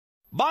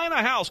Buying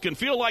a house can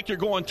feel like you're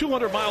going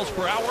 200 miles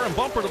per hour in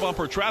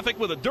bumper-to-bumper traffic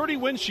with a dirty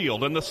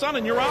windshield and the sun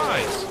in your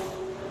eyes.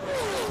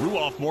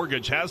 Ruoff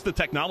Mortgage has the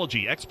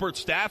technology, expert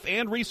staff,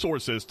 and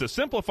resources to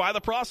simplify the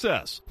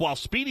process while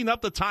speeding up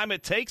the time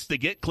it takes to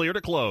get clear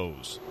to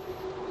close.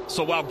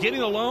 So while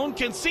getting a loan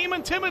can seem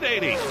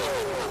intimidating,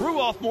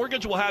 Ruoff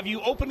Mortgage will have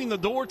you opening the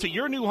door to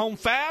your new home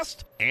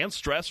fast and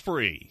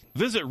stress-free.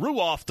 Visit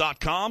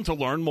Ruoff.com to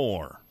learn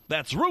more.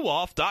 That's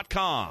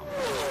Ruoff.com.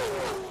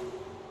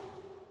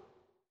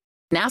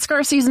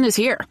 NASCAR season is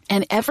here,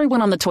 and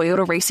everyone on the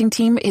Toyota racing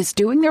team is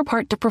doing their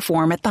part to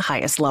perform at the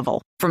highest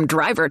level. From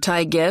driver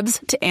Ty Gibbs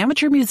to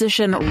amateur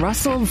musician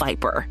Russell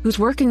Viper, who's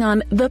working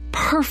on the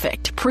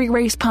perfect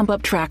pre-race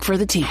pump-up track for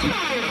the team.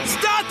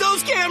 Start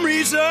those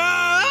Camrys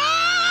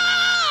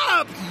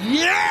up!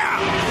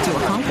 Yeah! To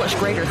accomplish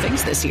greater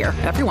things this year,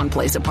 everyone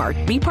plays a part.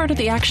 Be part of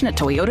the action at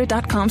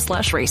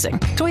toyota.com/racing.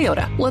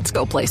 Toyota, let's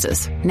go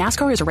places.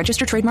 NASCAR is a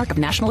registered trademark of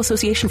National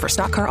Association for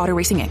Stock Car Auto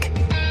Racing, Inc.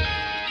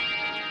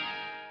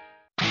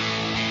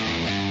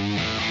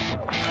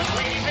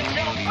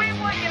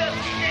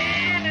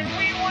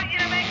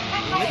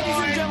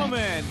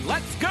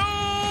 Let's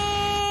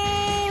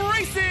go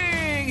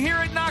racing here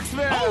at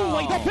Knoxville.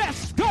 Only the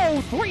best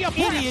go 3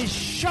 abreast. It is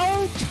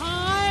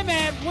showtime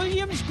at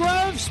Williams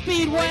Grove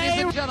Speedway.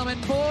 Ladies and gentlemen,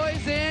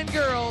 boys and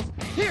girls,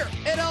 here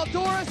at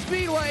Eldora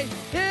Speedway,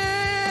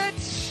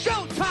 it's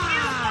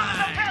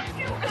showtime.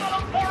 You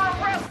got them 4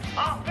 abreast,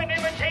 often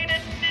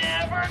imitated,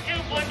 never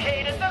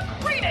duplicated. The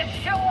greatest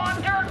show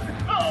on dirt,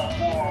 the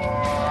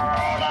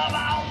world of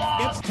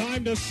outlaws. It's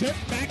time to sit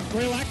back,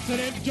 relax, and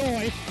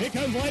enjoy,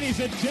 because, ladies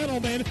and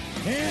gentlemen,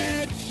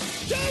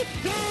 it's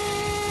showtime!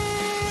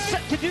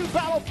 Set to do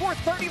battle for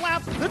 30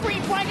 laps. The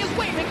green flag is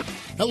waving.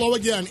 Hello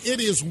again. It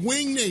is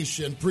Wing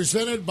Nation,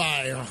 presented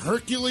by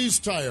Hercules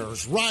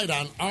Tires. Ride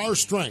on our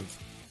strength.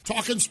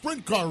 Talking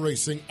sprint car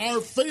racing,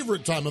 our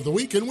favorite time of the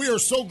week, and we are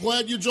so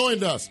glad you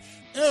joined us.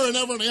 Aaron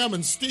Evernham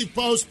and Steve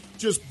Post,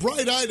 just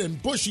bright-eyed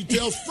and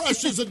bushy-tails,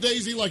 fresh as a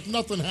daisy like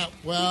nothing happened.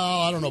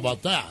 Well, I don't know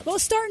about that. Well,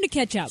 starting to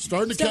catch up.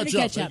 Starting to catch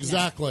up,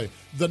 exactly. Now.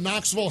 The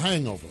Knoxville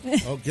hangover,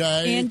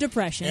 okay? And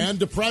depression.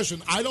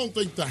 I don't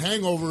think the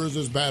hangover is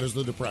as bad as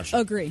the depression.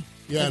 Agree.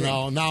 Yeah,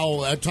 no.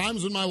 Now, at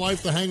times in my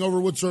life, the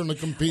hangover would certainly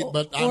compete,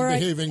 but I'm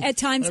behaving. At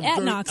times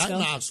at Knoxville. At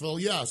Knoxville,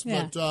 yes.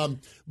 Yeah.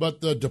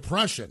 But the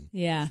depression.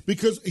 Yeah.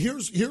 Because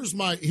here's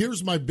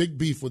my big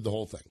beef with the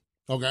whole thing.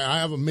 Okay, I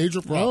have a major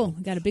problem.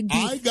 Oh, got a big beef.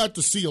 I got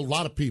to see a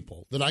lot of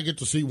people that I get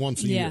to see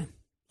once a year.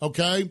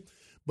 Okay?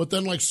 But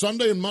then, like,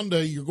 Sunday and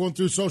Monday, you're going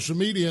through social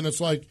media, and it's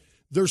like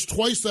there's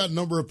twice that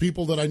number of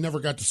people that I never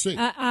got to see.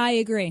 I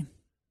agree.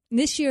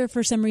 This year,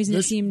 for some reason,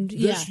 it seemed...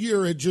 This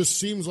year, it just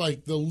seems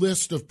like the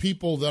list of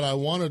people that I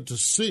wanted to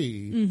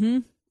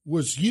see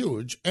was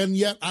huge, and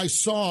yet I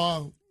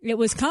saw... It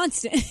was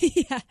constant.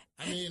 Yeah.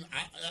 I mean,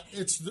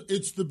 it's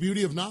the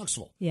beauty of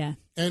Knoxville. Yeah.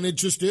 And it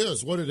just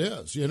is what it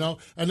is, you know?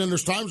 And then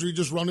there's times where you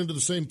just run into the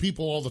same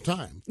people all the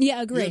time.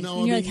 Yeah, agree. You know,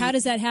 and you're like, how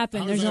does that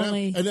happen? And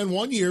then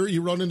one year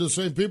you run into the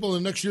same people,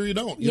 and the next year you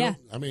don't. You know?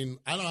 I mean,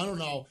 I don't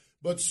know.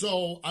 But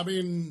so, I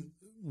mean,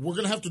 we're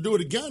going to have to do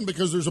it again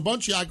because there's a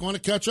bunch of you I want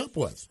to catch up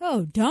with.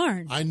 Oh,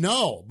 darn. I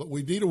know, but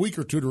we need a week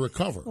or two to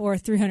recover. Or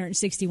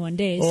 361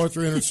 days. Or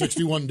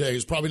 361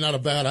 days. Probably not a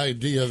bad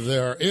idea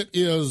there. It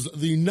is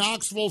the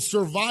Knoxville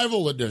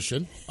Survival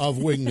Edition of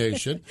Wing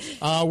Nation.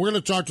 We're going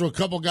to talk to a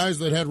couple guys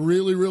that had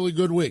really, really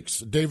good weeks.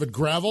 David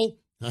Gravel.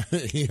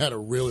 He had a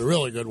really,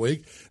 really good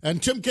week.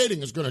 And Tim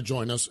Kading is going to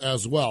join us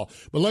as well.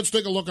 But let's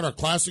take a look at our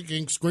Classic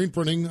Ink screen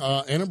printing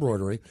and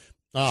embroidery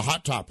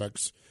hot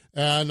topics.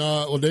 And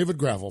David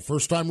Gravel,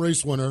 first-time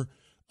race winner,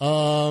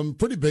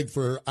 pretty big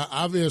for,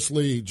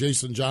 obviously,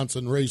 Jason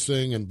Johnson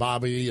Racing and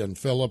Bobby and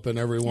Philip and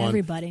everyone.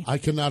 Everybody. I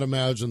cannot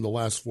imagine the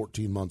last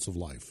 14 months of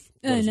life.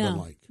 What it's been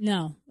like.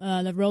 No.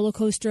 The roller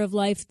coaster of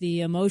life,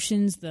 the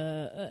emotions,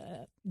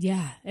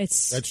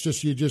 it's... That's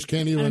just, you just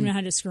can't even... I don't know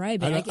how to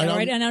describe it.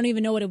 I don't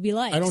even know what it would be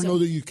like. I don't know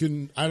that you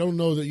can...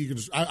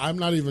 I'm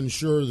not even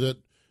sure that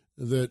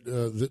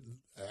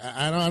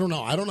I don't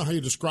know. I don't know how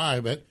you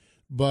describe it.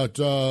 But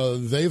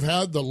they've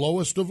had the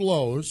lowest of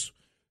lows,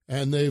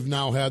 and they've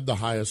now had the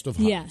highest of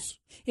highs. Yeah,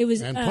 it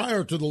was. And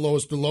prior to the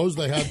lowest of lows,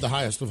 they had the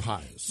highest of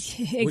highs.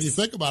 When you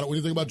think about it, when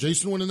you think about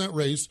Jason winning that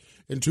race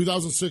in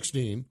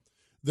 2016,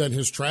 then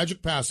his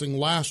tragic passing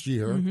last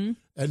year,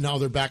 and now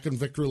they're back in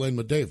victory lane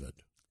with David.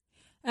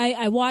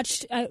 I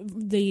watched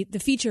the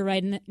feature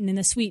right in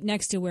the suite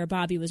next to where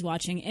Bobby was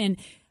watching, and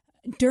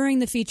during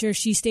the feature,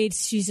 she's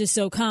just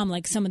so calm.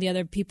 Like some of the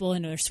other people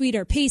in her suite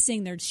are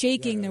pacing, they're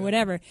shaking, they're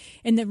whatever.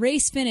 And the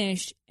race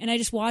finished, and I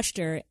just watched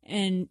her,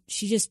 and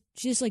she just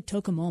like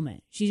took a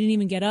moment. She didn't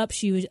even get up.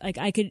 She was like,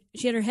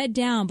 she had her head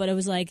down, but it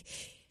was like,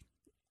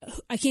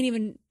 I can't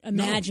even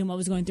imagine what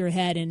was going through her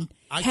head. And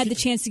had the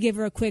chance to give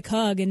her a quick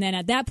hug, and then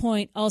at that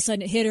point, all of a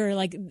sudden it hit her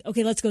like,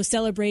 okay, let's go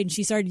celebrate. And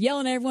she started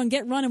yelling at everyone,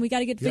 get running, we got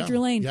to get to victory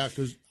lane. Yeah,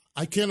 because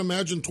I can't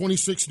imagine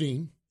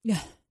 2016.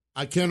 Yeah.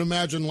 I can't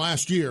imagine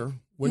last year.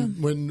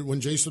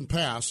 When Jason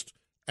passed,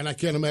 and I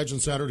can't imagine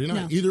Saturday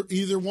night. No.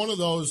 Either one of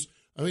those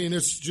I mean,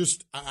 it's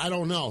just, I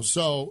don't know.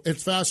 So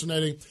it's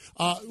fascinating.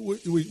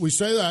 We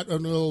say that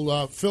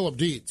until Philip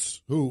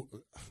Dietz, who,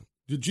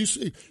 did you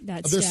see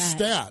this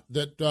stat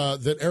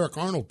that Eric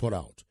Arnold put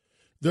out?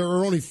 There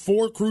are only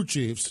 4 crew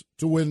chiefs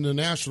to win the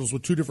Nationals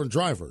with 2 different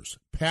drivers.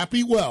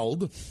 Pappy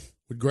Weld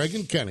with Greg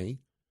and Kenny,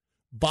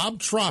 Bob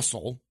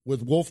Trossel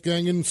with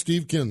Wolfgang and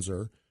Steve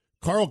Kinzer.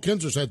 Carl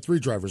Kinzer's had 3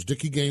 drivers,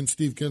 Dickie Gaines,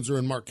 Steve Kinzer,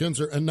 and Mark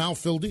Kinzer, and now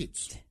Phil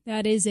Dietz.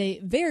 That is a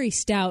very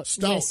stout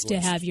list to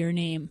have your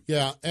name.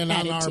 Yeah, and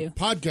on our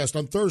podcast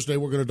on Thursday,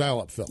 we're going to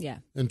dial up Phil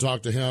and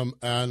talk to him,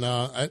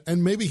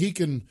 and maybe he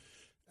can,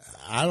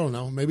 I don't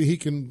know, maybe he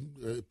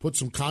can put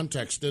some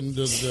context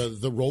into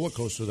the roller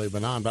coaster they've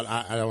been on, but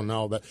I don't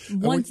know. But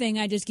one thing,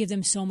 I just give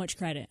them so much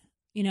credit.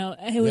 You know,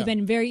 it would have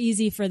been very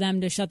easy for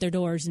them to shut their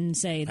doors and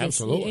say this.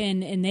 Absolutely.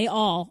 And they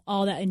all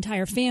that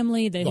entire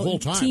family, the whole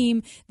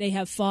team, they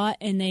have fought,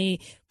 and they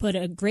put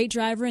a great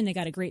driver, and they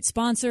got a great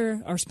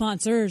sponsor, or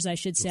sponsors, I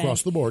should say.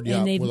 Across the board,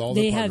 and with all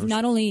they have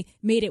not only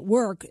made it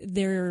work,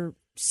 they're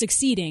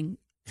succeeding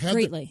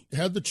greatly.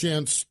 Had the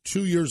chance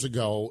 2 years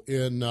ago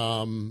and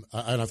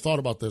I thought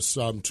about this,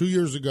 2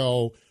 years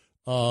ago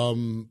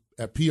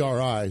at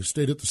PRI,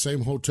 stayed at the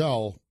same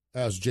hotel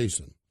as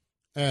Jason.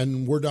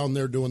 And we're down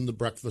there doing the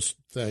breakfast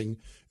thing.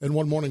 And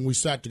one morning we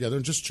sat together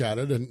and just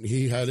chatted. And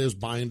he had his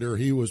binder.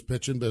 He was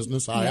pitching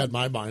business. I had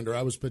my binder.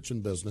 I was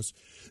pitching business.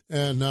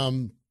 And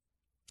I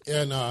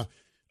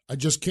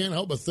just can't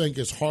help but think,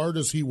 as hard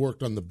as he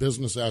worked on the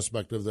business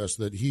aspect of this,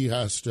 that he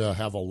has to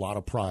have a lot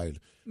of pride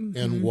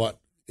in what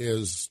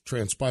is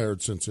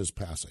transpired since his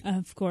passing.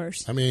 Of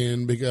course. I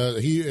mean,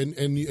 because he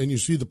and you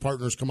see the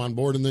partners come on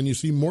board, and then you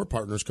see more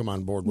partners come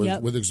on board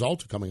with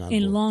Exalta coming on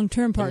board. And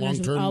long-term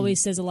partners always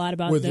says a lot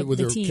about with the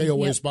their team.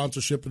 KOA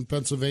sponsorship in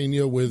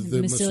Pennsylvania, with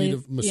the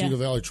Meseta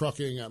Valley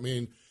Trucking. I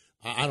mean,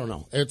 I don't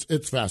know.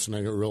 It's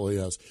fascinating. It really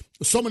is.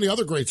 So many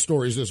other great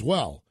stories as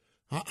well.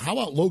 How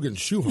about Logan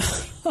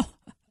Schuchart?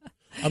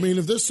 I mean,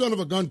 if this son of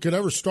a gun could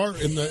ever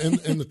start in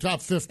the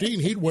top 15,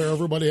 he'd wear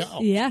everybody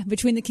out. Yeah,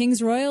 between the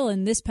Kings Royal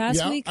and this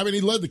past week. I mean, he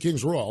led the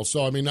Kings Royal,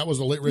 so I mean that was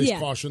a late race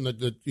caution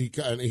that he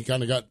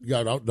kind of got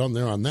outdone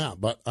there on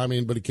that. But I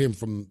mean, he came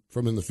from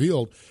in the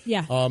field.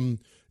 Yeah.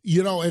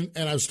 You know, and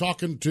I was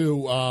talking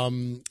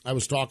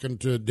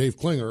to Dave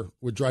Klinger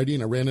with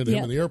Dryden. I ran into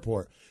him in the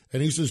airport,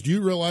 and he says, "Do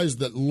you realize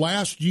that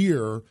last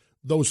year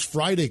those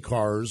Friday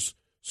cars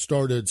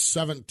started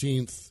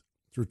 17th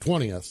through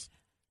 20th?"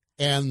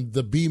 And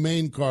the B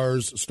main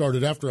cars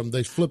started after them.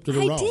 They flipped it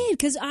around. I did,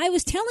 because I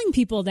was telling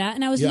people that,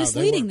 and I was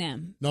misleading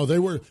them. No, they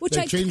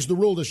changed the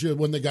rule this year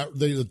when they got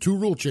the two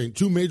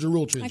major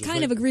rule changes. I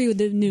kind of agree with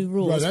the new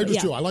rules. Right, I do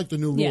too. I like the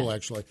new rule,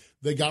 actually.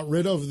 They got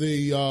rid of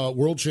the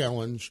World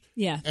Challenge,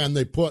 and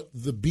they put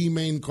the B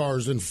main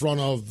cars in front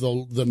of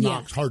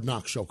the Hard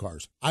Knock show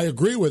cars. I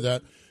agree with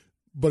that.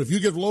 But if you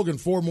give Logan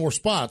 4 more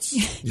spots,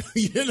 what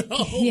if?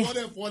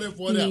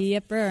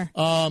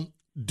 Yepper.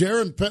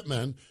 Darren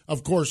Pittman,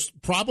 of course,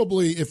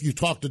 probably if you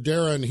talk to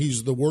Darren,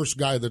 he's the worst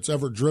guy that's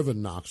ever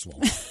driven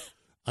Knoxville.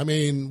 I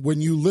mean, when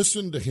you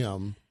listen to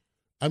him,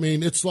 I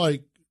mean, it's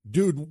like,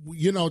 dude,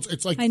 you know,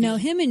 it's like, I know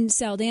him and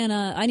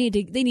Saldana.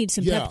 They need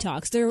some pep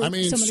talks. They're some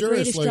of the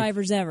greatest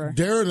drivers ever.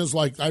 Darren is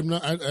like,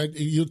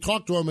 you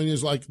talk to him and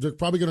he's like, they're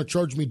probably going to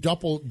charge me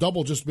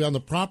double just to be on the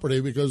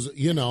property because,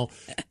 you know,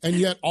 and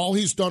yet all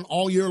he's done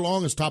all year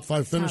long is top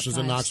 5 finishes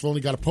in Knoxville, and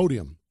he got a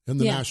podium in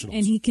the Nationals.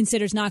 And he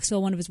considers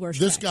Knoxville one of his worst.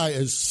 This guy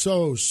is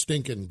so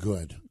stinking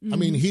good. Mm-hmm. I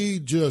mean, he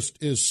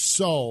just is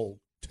so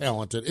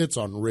talented. It's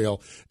unreal.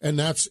 And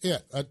that's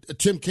it.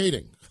 Tim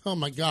Kading. Oh,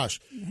 my gosh.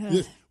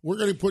 We're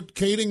going to put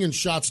Kading and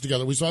Schatz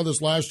together. We saw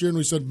this last year, and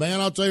we said,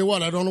 man, I'll tell you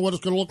what, I don't know what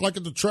it's going to look like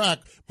at the track,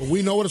 but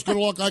we know what it's going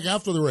to look like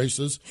after the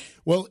races.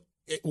 Well,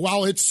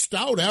 while it's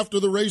stout after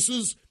the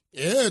races,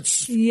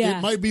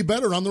 it might be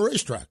better on the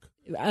racetrack.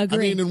 Agreed. I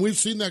mean, and we've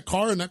seen that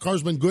car, and that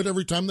car's been good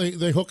every time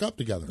they hook up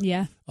together.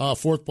 Yeah.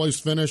 4th place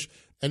finish.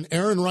 And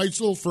Aaron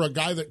Reitzel, for a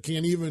guy that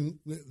can't even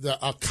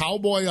a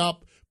cowboy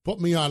up,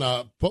 put me on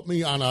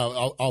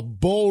a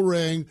bull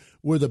ring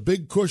with a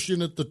big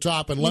cushion at the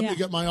top, and let me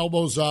get my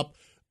elbows up.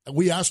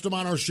 We asked him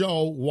on our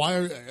show,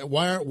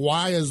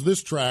 why is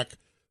this track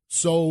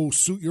so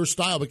suit your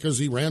style? Because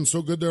he ran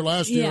so good there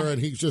last year, and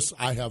he's just,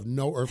 I have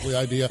no earthly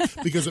idea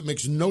because it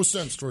makes no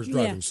sense for his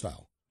driving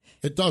style.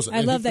 It doesn't. I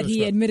love that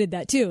he admitted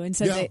that, too, and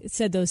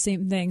said those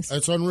same things.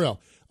 It's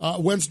unreal.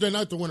 Wednesday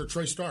night, the winner,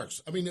 Trey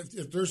Starks. I mean,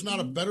 if there's not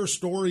a better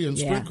story in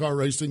sprint car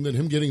racing than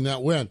him getting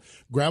that win.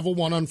 Gravel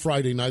won on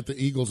Friday night, the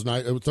Eagles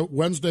night.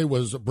 Wednesday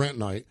was Brent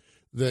night.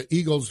 The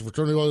Eagles,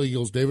 Fraternity Oil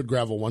Eagles, David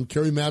Gravel won.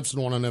 Kerry Madsen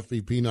won on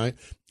FVP night.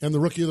 And the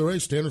rookie of the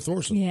race, Tanner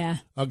Thorson. Yeah.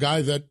 A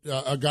guy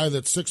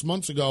that 6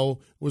 months ago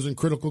was in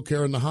critical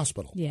care in the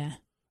hospital. Yeah.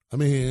 I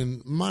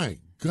mean, my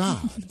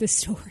God. The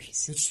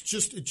stories. It's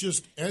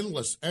just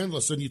endless. And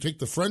you take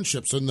the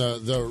friendships and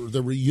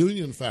the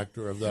reunion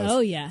factor of those. Oh,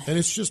 yeah. And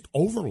it's just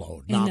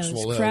overload. And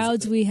those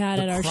crowds we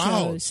had at our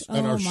shows.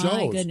 Oh,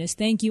 my goodness.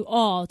 Thank you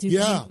all who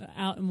came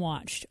out and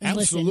watched. And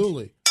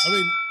absolutely. listened.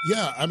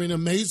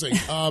 Amazing.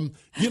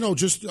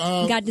 Just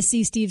got to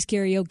see Steve's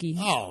karaoke.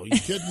 Oh, you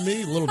kidding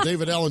me? Little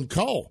David Allen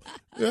Coe.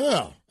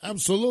 Yeah,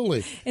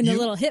 absolutely. And the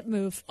little hip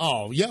move.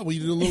 Oh, yeah, we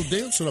did a little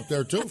dancing up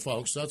there too,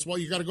 folks. That's why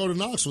you got to go to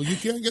Knoxville. You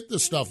can't get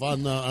this stuff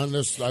on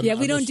this.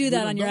 We don't do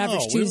that on your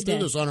average Tuesday. We don't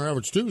do this on our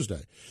average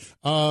Tuesday.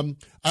 I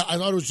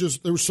thought it was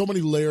just, there were so many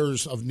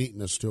layers of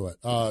neatness to it.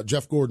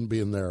 Jeff Gordon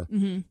being there,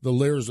 the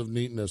layers of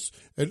neatness.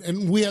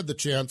 And we had the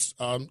chance,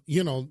 Aaron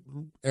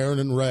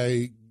and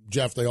Ray,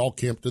 Jeff, they all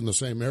camped in the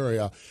same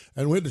area,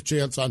 and we had a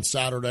chance on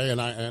Saturday,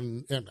 and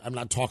I'm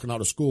not talking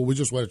out of school. We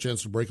just had a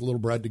chance to break a little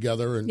bread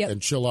together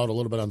and chill out a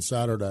little bit on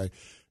Saturday.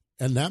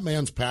 And that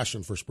man's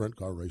passion for sprint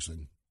car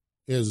racing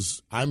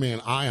is, I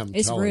am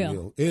it's telling real.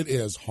 you, it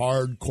is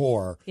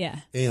hardcore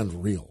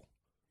and real.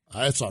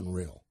 It's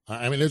unreal. He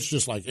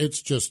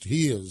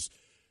is,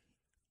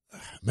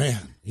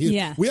 man. We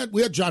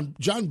had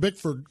John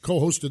Bickford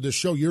co-hosted this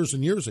show years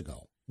and years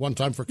ago, one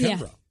time for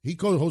Kendra. Yeah. He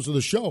co-hosted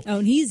the show. Oh,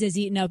 and he's as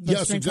eaten up with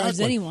sprint cars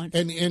as anyone.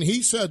 And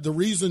he said the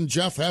reason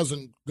Jeff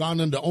hasn't gone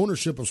into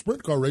ownership of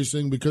sprint car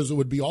racing because it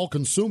would be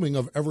all-consuming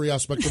of every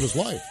aspect of his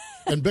life.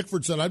 And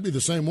Bickford said, I'd be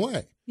the same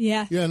way.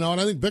 Yeah. And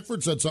I think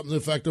Bickford said something to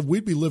the effect of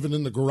we'd be living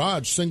in the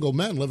garage, single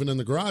men living in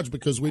the garage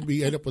because we'd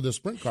be ate up with this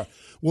sprint car.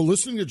 Well,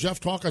 listening to Jeff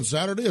talk on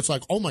Saturday, it's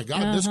like, oh, my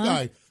God, this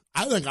guy,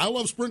 I think I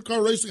love sprint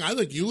car racing. I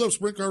think you love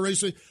sprint car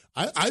racing.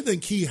 I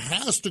think he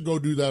has to go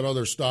do that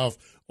other stuff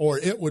or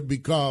it would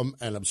become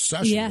an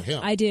obsession to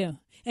him. Yeah, I do.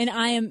 And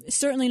I am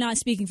certainly not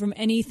speaking from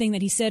anything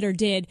that he said or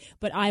did,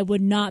 but I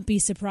would not be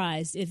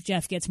surprised if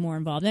Jeff gets more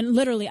involved. And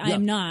literally, I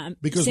am not.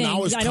 Because saying,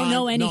 now is time. I don't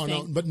know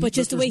anything. But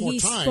just the way he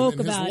spoke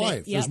about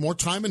it. There's more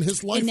time in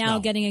his life and now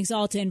getting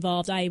Exalta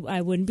involved,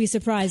 I wouldn't be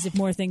surprised if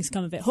more things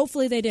come of it.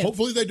 Hopefully they do.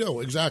 Hopefully they do,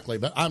 exactly.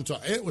 But I'm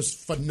talking, it was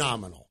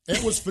phenomenal.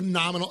 It was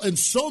phenomenal. And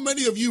so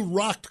many of you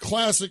rocked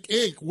Classic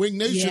Inc. Wing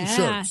Nation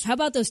shirts. How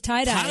about those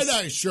tie-dyes?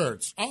 Tie-dye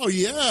shirts. Oh,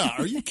 yeah.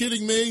 Are you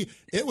kidding me?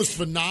 It was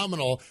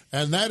phenomenal.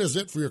 And that is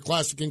it for your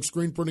Classic Inc.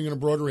 screen printing and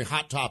embroidery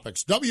hot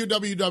topics.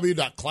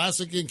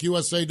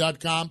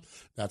 www.classicinkusa.com.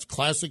 That's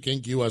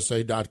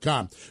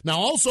classicinkusa.com. Now,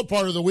 also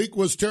part of the week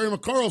was Terry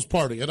McCarroll's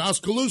party at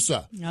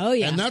Oskaloosa. Oh,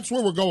 yeah. And that's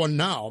where we're going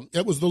now.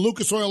 It was the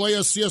Lucas Oil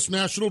ASCS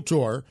National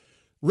Tour.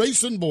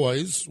 Racing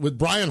Boys with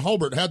Brian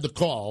Hulbert had the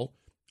call.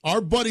 Our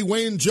buddy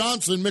Wayne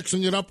Johnson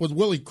mixing it up with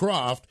Willie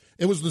Croft.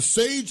 It was the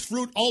Sage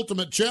Fruit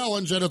Ultimate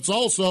Challenge, and it's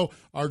also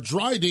our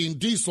Dryden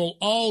Diesel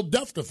All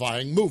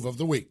Death-Defying Move of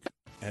the Week.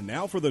 And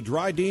now for the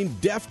Dryden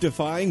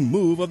Death-Defying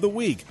Move of the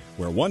Week,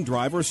 where one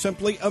driver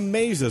simply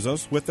amazes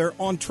us with their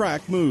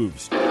on-track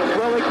moves.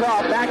 Willie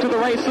Croft back to the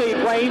race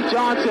lead. Wayne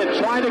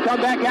Johnson trying to come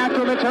back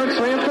after him in turns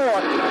 3 and 4.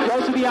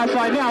 Goes to the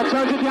outside now,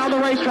 turns it down the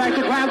racetrack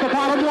to grab the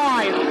bottom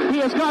line. He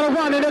has got to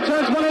run into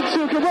turns 1 and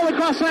 2. Can Willie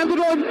Croft slam the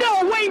door?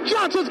 No, Wayne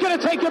Johnson's going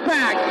to take it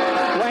back.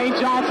 Wayne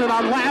Johnson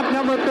on lap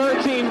number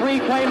 13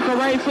 reclaims the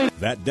race lead.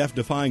 That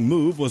death-defying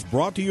move was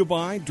brought to you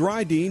by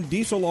Dryden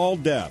Diesel All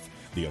Death,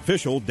 the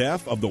official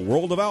death of the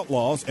world of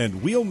outlaws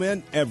and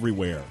wheelmen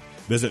everywhere.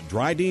 Visit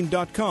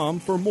Dryden.com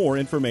for more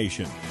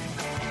information.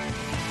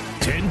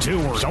 10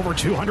 tours, over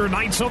 200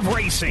 nights of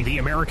racing. The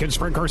American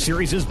Sprint Car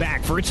Series is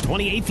back for its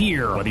 28th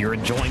year. Whether you're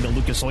enjoying the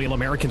Lucas Oil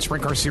American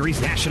Sprint Car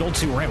Series National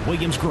Tour at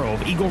Williams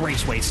Grove, Eagle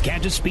Raceway,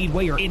 Skagit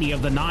Speedway, or any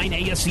of the 9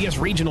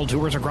 ASCS regional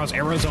tours across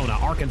Arizona,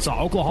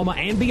 Arkansas, Oklahoma,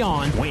 and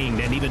beyond,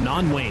 winged and even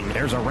non-winged,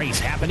 there's a race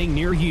happening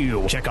near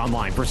you. Check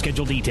online for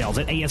scheduled details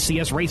at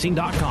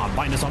ASCSRacing.com.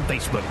 Find us on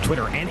Facebook,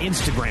 Twitter, and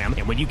Instagram.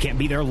 And when you can't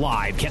be there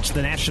live, catch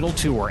the National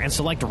Tour and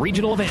select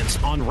regional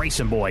events on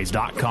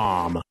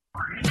RacingBoys.com.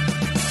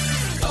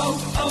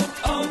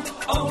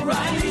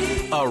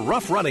 O'Reilly. A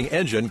rough-running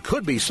engine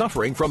could be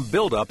suffering from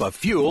buildup of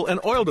fuel and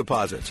oil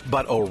deposits,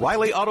 but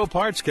O'Reilly Auto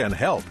Parts can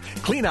help.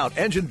 Clean out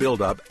engine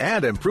buildup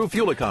and improve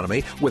fuel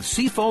economy with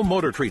Seafoam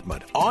Motor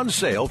Treatment. On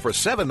sale for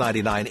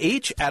 $7.99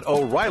 each at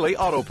O'Reilly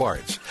Auto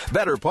Parts.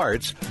 Better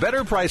parts,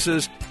 better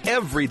prices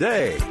every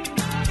day.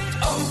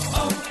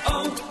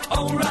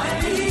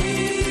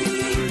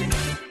 O'Reilly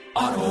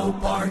Auto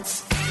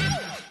Parts.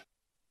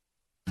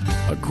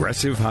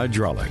 Aggressive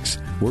Hydraulics,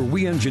 where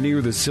we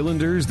engineer the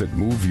cylinders that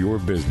move your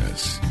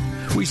business.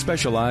 We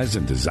specialize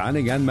in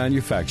designing and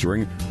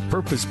manufacturing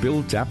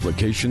purpose-built,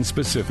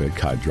 application-specific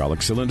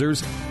hydraulic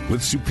cylinders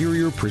with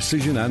superior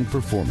precision and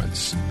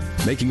performance,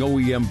 making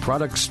OEM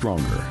products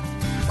stronger,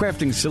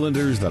 crafting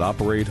cylinders that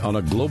operate on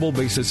a global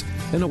basis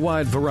in a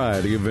wide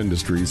variety of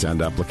industries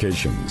and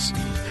applications.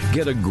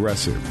 Get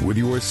aggressive with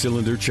your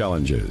cylinder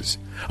challenges.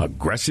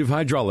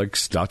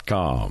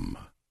 AggressiveHydraulics.com.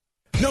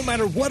 No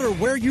matter what or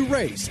where you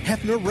race,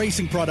 Hefner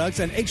Racing Products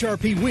and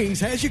HRP Wings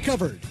has you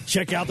covered.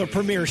 Check out the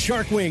premier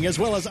Shark Wing as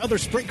well as other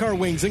sprint car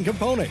wings and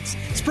components.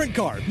 Sprint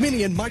car,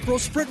 mini and micro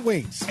sprint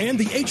wings. And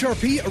the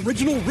HRP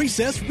Original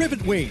Recess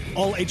Rivet Wing.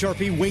 All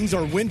HRP wings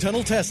are wind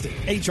tunnel tested.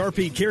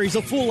 HRP carries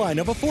a full line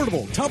of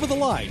affordable,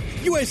 top-of-the-line,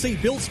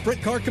 USA-built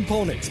sprint car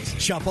components.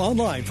 Shop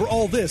online for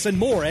all this and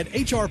more at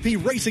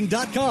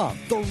HRPRacing.com.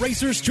 The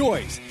Racer's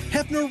Choice.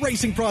 Hefner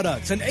Racing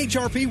Products and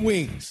HRP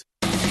Wings.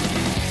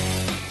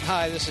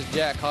 Hi, this is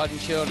Jack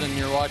Hodenshield, and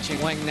you're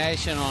watching Wing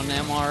Nation on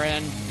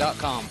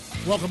MRN.com.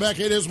 Welcome back.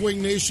 It is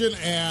Wing Nation,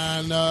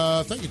 and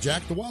thank you,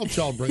 Jack. The Wild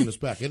Child bringing us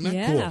back. Isn't that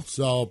Yeah. cool?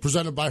 So,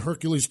 presented by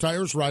Hercules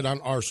Tires, right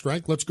on our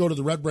strength. Let's go to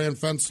the Red Brand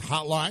Fence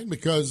hotline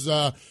because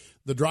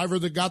the driver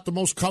that got the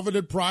most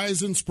coveted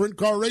prize in sprint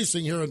car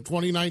racing here in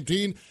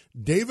 2019,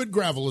 David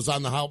Gravel, is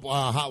on the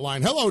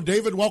hotline. Hello,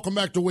 David. Welcome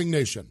back to Wing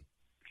Nation.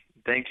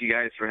 Thank you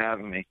guys for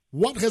having me.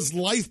 What has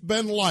life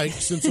been like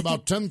since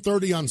about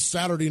 10:30 on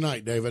Saturday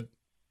night, David?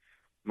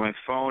 My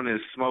phone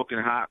is smoking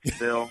hot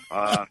still.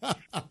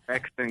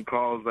 Texting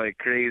calls like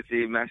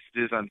crazy.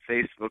 Messages on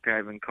Facebook I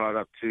haven't caught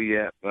up to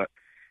yet, but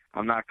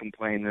I'm not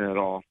complaining at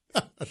all.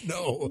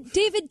 No.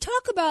 David,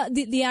 talk about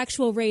the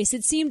actual race.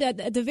 It seemed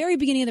at the very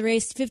beginning of the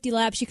race, 50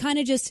 laps, you kind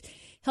of just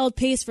held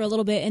pace for a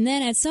little bit, and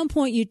then at some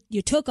point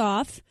you took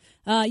off.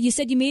 You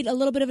said you made a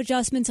little bit of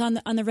adjustments on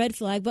the red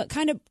flag, but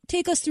kind of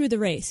take us through the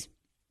race.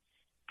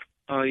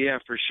 Oh, yeah,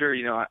 for sure.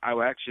 You know,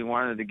 I actually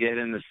wanted to get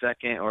in the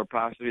second or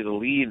possibly the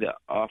lead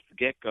off the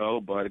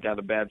get-go, but I got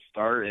a bad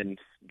start, and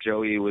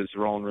Joey was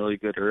rolling really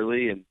good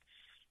early. And,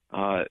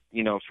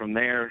 you know, from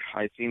there,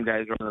 I seen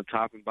guys run the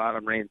top and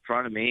bottom right in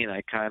front of me, and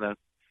I kind of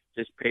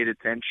just paid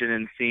attention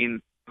and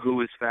seen who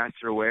was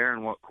faster where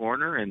and what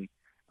corner, and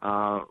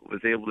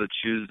was able to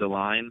choose the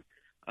line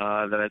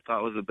that I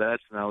thought was the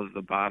best, and that was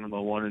the bottom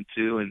of 1 and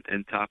 2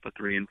 and top of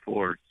 3 and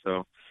 4.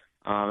 So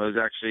it was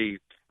actually,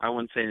 I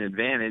wouldn't say an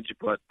advantage,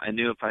 but I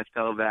knew if I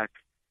fell back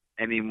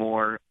any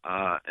more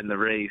in the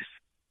race,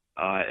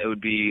 it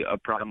would be a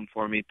problem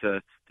for me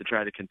to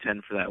try to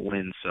contend for that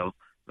win. So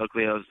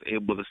luckily I was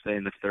able to stay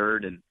in the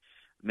third and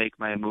make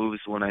my moves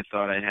when I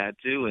thought I had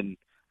to. And,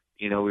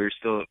 you know, we were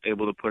still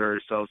able to put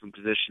ourselves in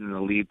position in the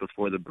lead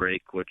before the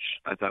break, which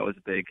I thought was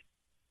big.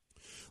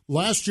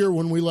 Last year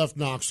when we left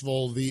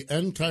Knoxville, the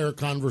entire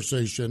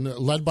conversation,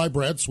 led by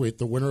Brad Sweet,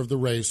 the winner of the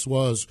race,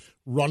 was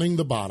running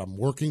the bottom,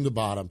 working the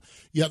bottom.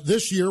 Yet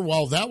this year,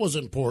 while that was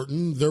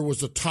important, there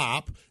was a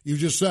top. You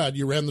just said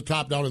you ran the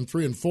top down in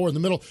 3 and 4 in the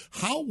middle.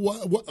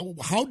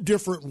 How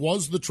different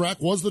was the track?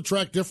 Was the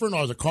track different?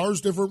 Are the cars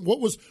different? What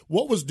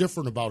was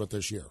different about it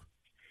this year?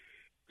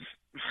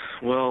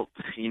 Well,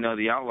 you know,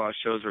 the Outlaw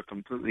shows are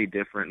completely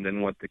different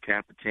than what the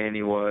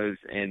Capitani was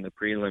and the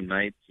prelim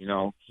nights, you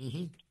know.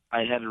 Mm-hmm.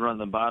 I had to run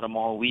the bottom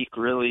all week,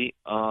 really,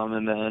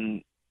 and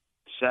then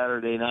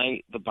Saturday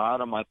night, the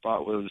bottom I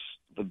thought was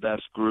the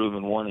best groove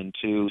in 1 and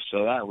 2,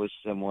 so that was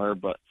similar,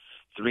 but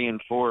 3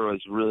 and 4 was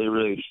really,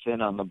 really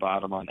thin on the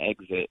bottom on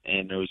exit,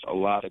 and there was a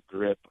lot of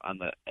grip on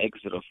the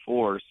exit of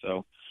 4,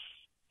 so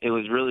it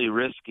was really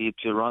risky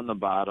to run the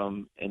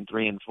bottom in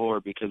 3 and 4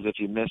 because if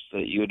you missed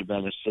it, you would have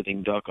been a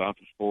sitting duck off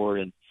of 4,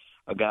 and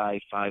a guy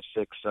 5,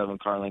 6, 7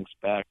 car lengths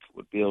back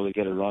would be able to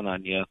get a run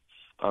on you,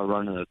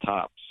 running the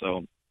top,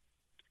 so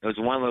it was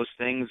one of those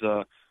things,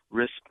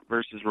 risk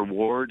versus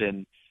reward,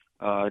 and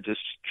just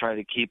try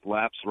to keep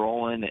laps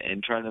rolling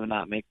and try to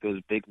not make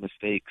those big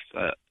mistakes.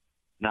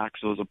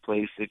 Knoxville's a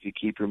place if you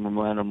keep your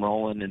momentum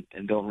rolling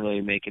and don't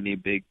really make any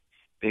big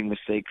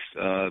mistakes,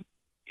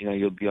 you know,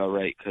 you'll be all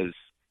right because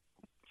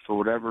for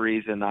whatever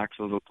reason,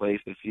 Knoxville's a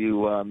place if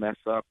you mess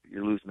up,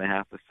 you're losing a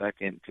half a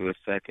second to a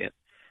second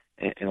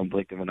in a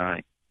blink of an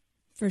eye.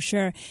 For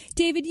sure.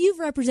 David, you've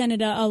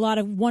represented a lot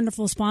of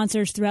wonderful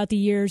sponsors throughout the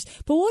years,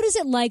 but what is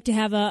it like to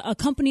have a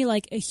company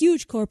like a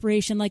huge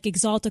corporation like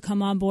Axalta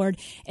come on board,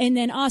 and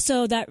then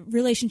also that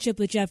relationship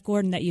with Jeff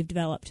Gordon that you've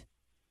developed?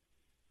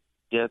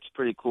 Yeah, it's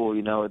pretty cool.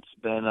 You know, it's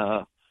been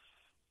a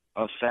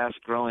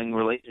fast-growing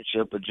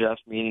relationship with Jeff,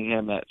 meeting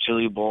him at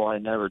Chili Bowl. I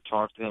never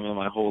talked to him in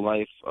my whole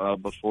life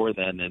before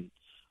then, and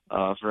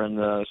for him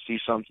to see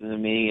something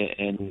in me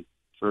and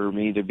for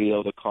me to be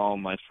able to call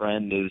him my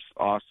friend is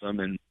awesome,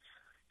 and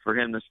for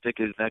him to stick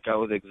his neck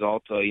out with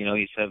Axalta, you know,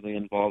 he's heavily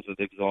involved with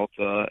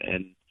Axalta,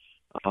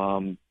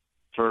 and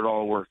for it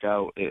all to work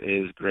out, it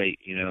is great.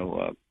 You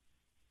know,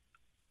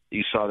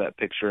 you saw that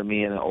picture of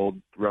me in an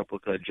old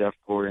replica Jeff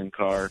Gordon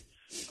car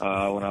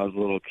when I was a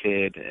little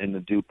kid in the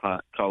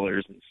DuPont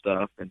colors and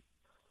stuff, and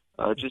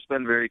it's just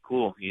been very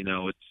cool. You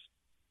know, it's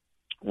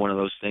one of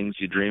those things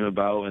you dream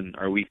about, and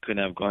our week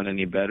couldn't have gone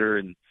any better,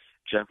 and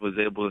Jeff was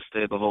able to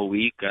stay the whole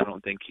week. I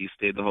don't think he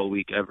stayed the whole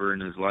week ever in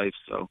his life,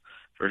 so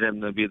for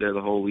him to be there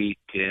the whole week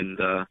and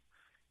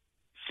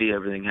see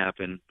everything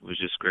happen was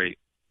just great.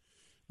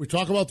 We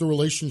talk about the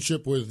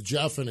relationship with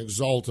Jeff and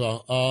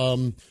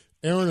Axalta.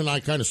 Aaron and I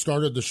kind of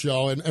started the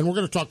show, and we're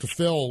going to talk to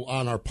Phil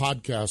on our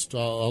podcast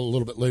a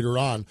little bit later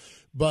on.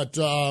 But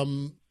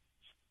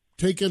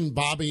taking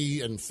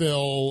Bobby and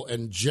Phil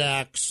and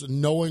Jax,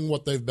 knowing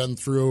what they've been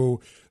through,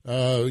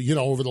 you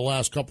know, over the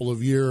last couple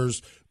of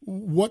years,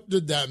 what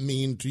did that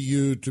mean to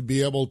you to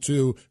be able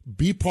to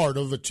be part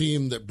of a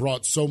team that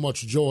brought so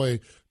much joy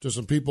to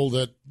some people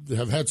that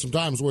have had some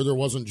times where there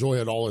wasn't joy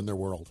at all in their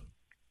world?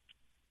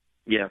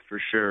 Yeah,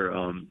 for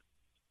sure.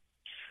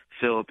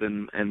 Philip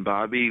and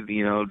Bobby,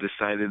 you know,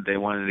 decided they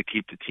wanted to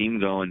keep the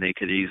team going. They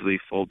could easily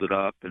fold it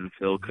up, and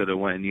Phil could have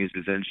went and used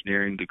his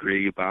engineering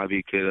degree.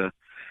 Bobby could have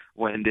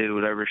went and did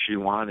whatever she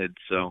wanted.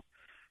 So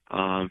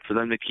for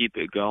them to keep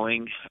it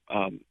going,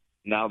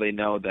 now they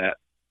know that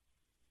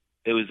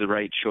it was the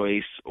right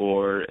choice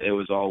or it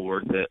was all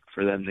worth it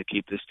for them to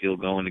keep this deal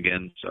going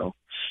again. So,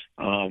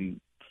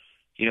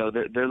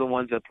 they're the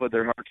ones that put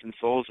their hearts and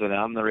souls in it.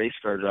 I'm the race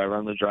car driver.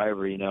 I'm the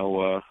driver.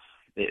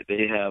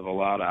 They have a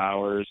lot of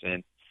hours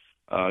and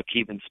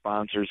keeping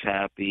sponsors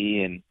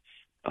happy, and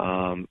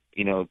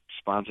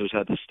sponsors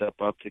had to step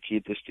up to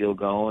keep this deal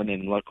going.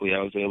 And luckily,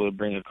 I was able to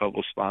bring a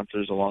couple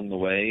sponsors along the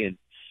way, and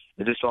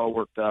it just all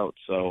worked out.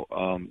 So,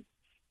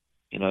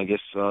 I guess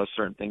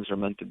certain things are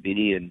meant to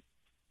be, and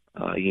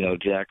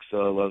Jack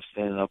loves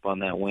standing up on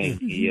that wing.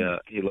 He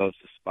loves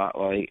the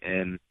spotlight,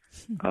 and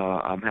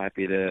I'm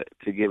happy to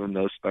give him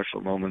those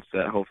special moments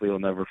that hopefully he'll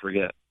never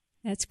forget.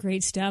 That's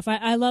great stuff.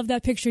 I love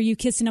that picture, you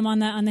kissing him on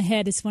the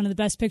head. It's one of the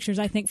best pictures,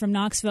 I think, from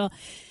Knoxville.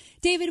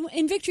 David,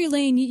 in Victory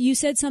Lane, you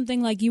said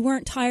something like you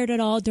weren't tired at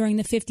all during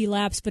the 50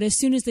 laps, but as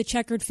soon as the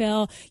checkered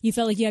fell, you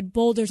felt like you had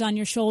boulders on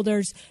your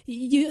shoulders.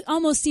 You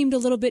almost seemed a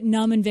little bit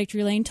numb in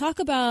Victory Lane. Talk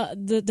about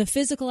the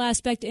physical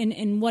aspect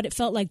and what it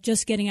felt like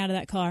just getting out of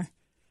that car.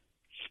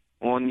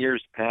 Well, in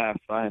years past,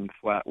 I am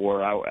flat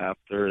wore out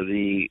after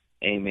the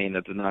A-main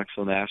at the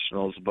Knoxville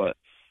Nationals, but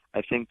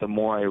I think the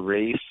more I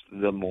race,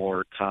 the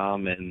more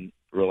calm and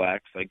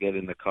relaxed I get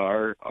in the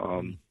car.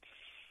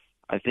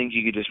 I think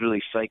you could just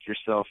really psych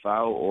yourself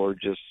out or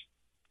just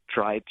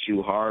try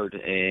too hard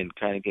and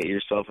kind of get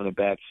yourself in a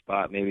bad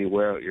spot, maybe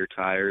wear out your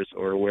tires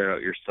or wear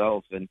out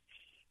yourself. And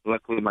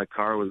luckily my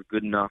car was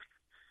good enough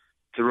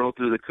to roll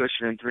through the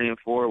cushion in 3 and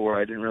 4 where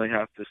I didn't really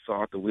have to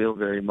saw at the wheel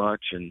very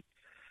much. And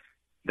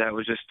that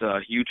was just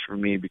huge for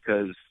me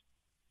because,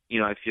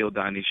 I feel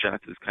Donnie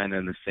Schatz is kind of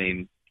in the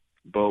same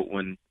boat.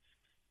 When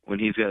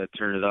he's got to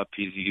turn it up,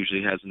 he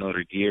usually has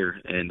another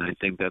gear. And I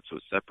think that's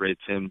what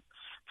separates him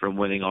from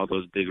winning all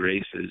those big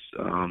races.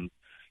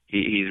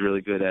 He's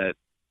really good at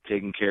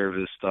taking care of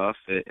his stuff,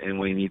 and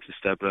when he needs to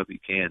step it up, he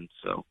can.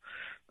 So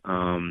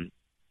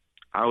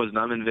I was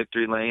numb in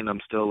Victory Lane.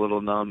 I'm still a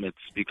little numb. It's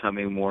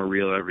becoming more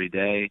real every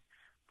day.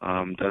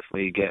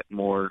 Definitely get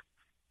more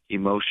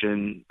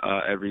emotion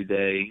every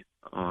day.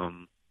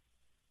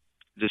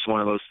 Just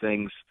one of those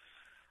things,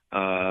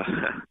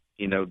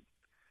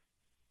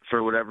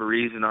 for whatever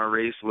reason, our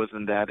race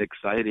wasn't that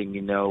exciting.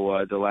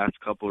 The last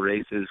couple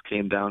races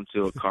came down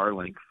to a car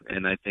length,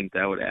 and I think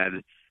that would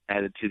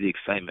added to the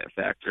excitement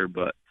factor.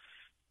 But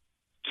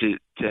to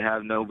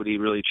have nobody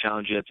really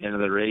challenge you at the end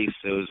of the race,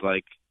 it was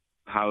like,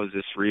 how is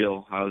this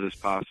real? How is this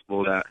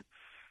possible? That,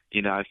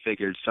 I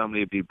figured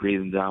somebody would be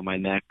breathing down my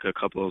neck. A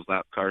couple of those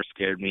lap cars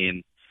scared me,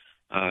 and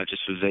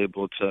just was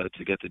able to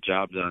get the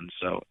job done.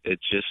 So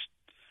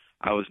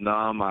I was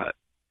numb. I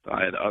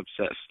had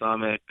upset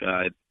stomach.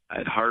 I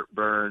had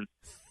heartburn.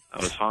 I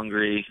was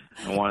hungry.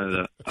 I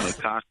wanted a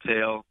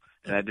cocktail,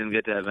 and I didn't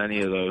get to have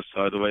any of those,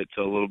 so I had to wait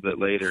till a little bit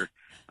later.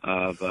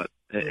 But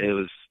it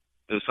was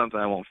something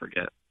I won't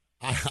forget.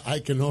 I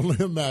can only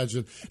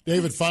imagine.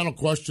 David, final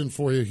question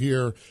for you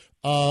here.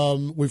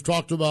 We've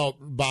talked about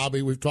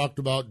Bobby. We've talked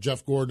about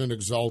Jeff Gordon and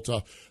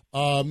Exalta.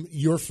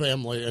 Your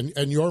family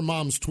and your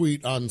mom's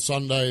tweet on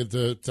Sunday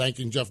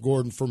thanking Jeff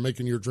Gordon for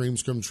making your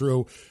dreams come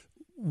true.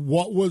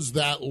 What was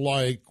that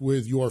like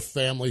with your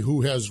family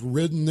who has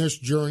ridden this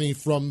journey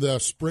from the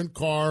sprint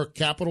car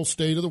capital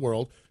state of the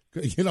world?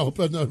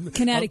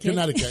 Connecticut.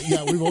 Connecticut.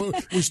 Yeah,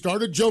 we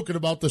started joking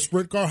about the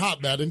sprint car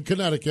hotbed in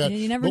Connecticut.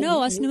 You never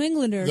know, us New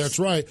Englanders. That's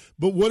right.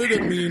 But what did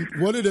it mean?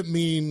 What did it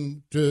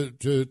mean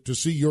to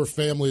see your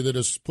family that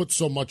has put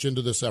so much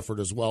into this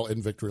effort as well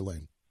in Victory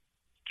Lane?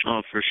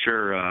 Oh, for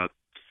sure.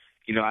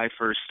 I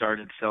first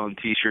started selling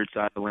T-shirts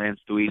out of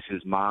Lance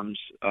Deweese's mom's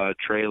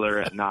trailer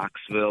at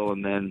Knoxville,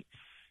 and then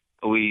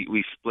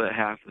we split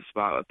half the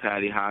spot with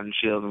Patty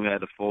Hodenshield, and we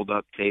had a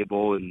fold-up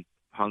table and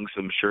hung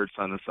some shirts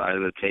on the side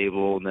of the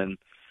table. And then,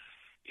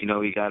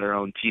 we got our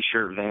own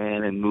T-shirt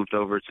van and moved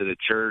over to the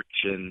church,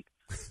 and,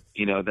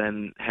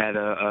 then had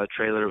a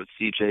trailer with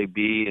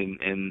CJB,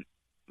 and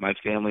my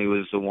family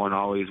was the one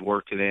always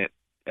working it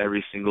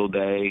every single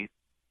day,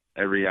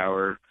 every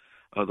hour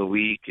of the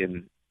week.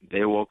 And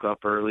they woke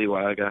up early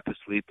while I got to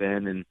sleep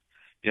in, and,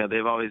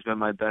 they've always been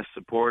my best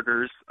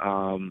supporters.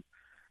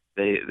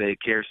 They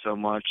care so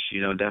much.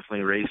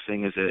 Definitely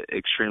racing is an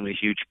extremely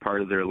huge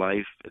part of their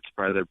life. It's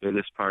probably their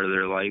biggest part of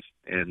their life.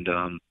 And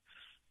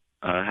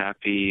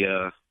happy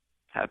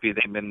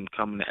they've been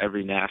coming to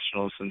every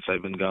national since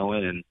I've been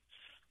going. And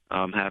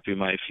I'm happy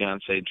my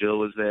fiance Jill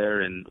was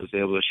there and was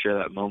able to share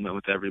that moment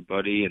with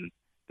everybody. And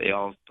they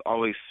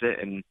always sit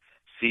and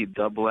see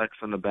double X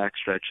on the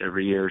backstretch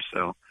every year.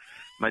 So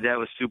my dad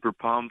was super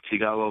pumped. He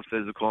got a little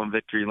physical in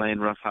Victory Lane,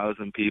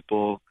 roughhousing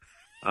people.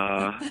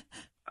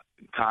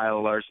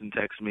 Kyle Larson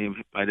texted me.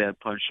 My dad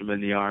punched him in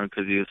the arm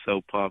because he was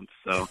so pumped.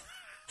 So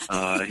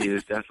he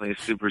was definitely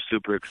super,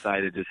 super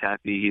excited. Just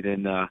happy he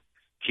didn't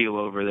keel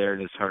over there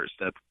and his heart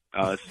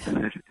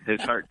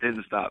his heart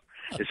didn't stop.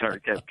 His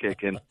heart kept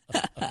kicking.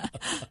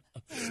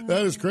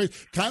 That is crazy.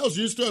 Kyle's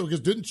used to it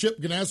because didn't Chip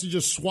Ganassi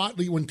just swat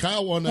when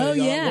Kyle won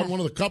one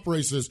of the Cup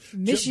races?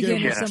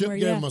 Michigan Chip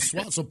gave him a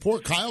swat. So poor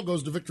Kyle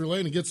goes to Victory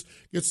Lane and gets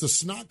the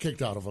snot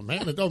kicked out of him.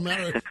 Man, it don't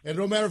matter. It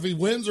don't matter if he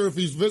wins or if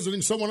he's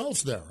visiting someone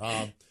else there.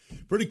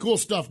 Pretty cool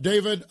stuff,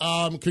 David.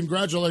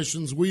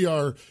 Congratulations. We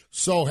are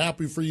so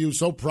happy for you,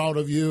 so proud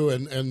of you,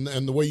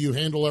 and the way you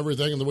handle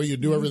everything, and the way you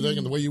do everything,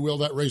 and the way you wheel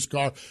that race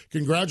car.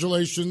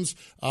 Congratulations,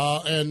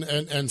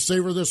 and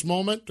savor this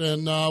moment.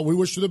 And we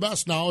wish you the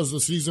best now as the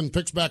season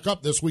picks back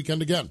up this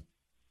weekend again.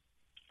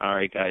 All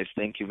right, guys.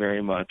 Thank you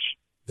very much.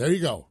 There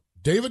you go,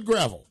 David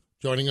Gravel,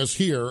 joining us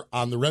here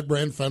on the Red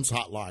Brand Fence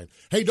Hotline.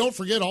 Hey, don't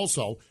forget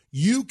also,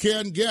 you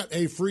can get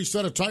a free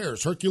set of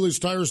tires.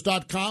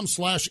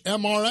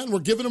 HerculesTires.com/MRN. We're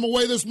giving them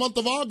away this month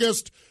of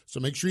August, so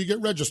make sure you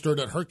get registered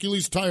at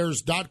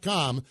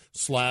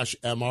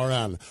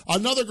HerculesTires.com/MRN.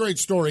 Another great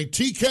story,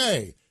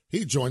 TK.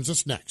 He joins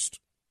us next.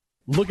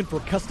 Looking for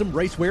custom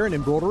racewear and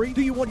embroidery?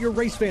 Do you want your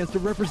race fans to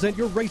represent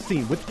your race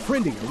team with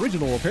trendy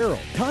original apparel?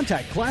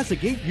 Contact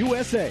Classic Ink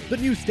USA, the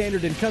new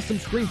standard in custom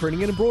screen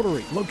printing and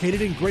embroidery,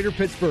 located in Greater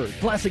Pittsburgh.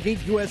 Classic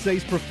Ink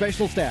USA's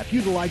professional staff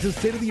utilizes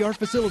state-of-the-art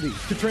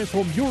facilities to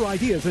transform your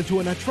ideas into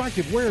an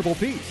attractive wearable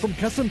piece. From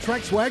custom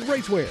track swag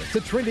racewear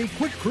to trendy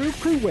quick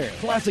crew wear,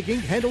 Classic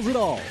Ink handles it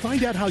all.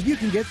 Find out how you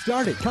can get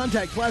started.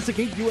 Contact Classic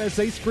Ink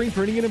USA screen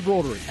printing and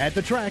embroidery at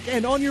the track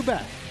and on your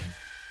back.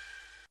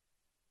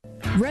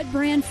 Red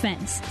Brand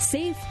Fence.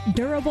 Safe,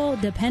 durable,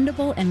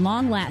 dependable, and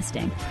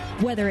long-lasting.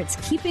 Whether it's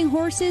keeping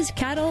horses,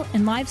 cattle,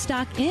 and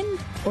livestock in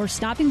or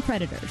stopping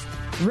predators,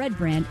 Red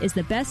Brand is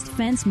the best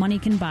fence money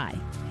can buy.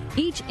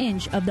 Each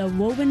inch of the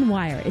woven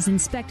wire is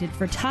inspected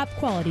for top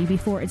quality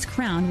before it's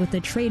crowned with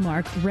the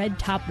trademark Red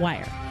Top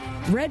Wire.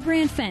 Red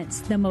Brand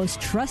Fence, the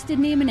most trusted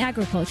name in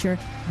agriculture,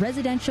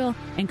 residential,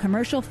 and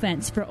commercial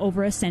fence for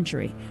over a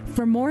century.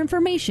 For more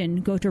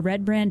information, go to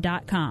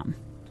redbrand.com.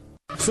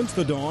 Since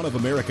the dawn of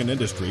American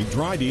industry,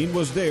 Dryden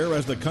was there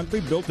as the country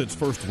built its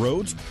first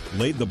roads,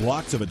 laid the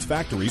blocks of its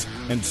factories,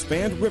 and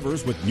spanned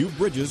rivers with new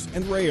bridges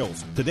and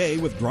rails. Today,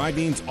 with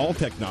Dryden's All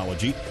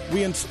Technology,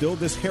 we instill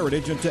this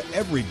heritage into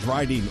every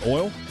Dryden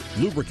oil,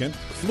 lubricant,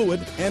 fluid,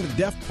 and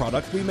DEF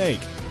product we make.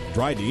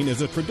 Dryden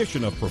is a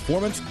tradition of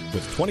performance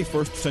with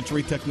 21st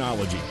century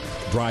technology.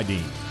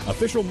 Dryden,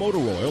 official motor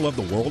oil of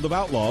the World of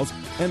Outlaws,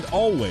 and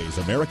always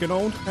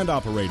American-owned and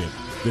operated.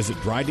 Visit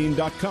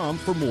Dryden.com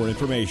for more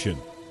information.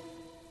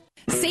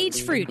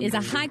 Sage Fruit is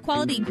a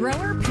high-quality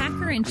grower,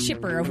 packer, and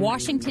shipper of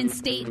Washington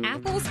State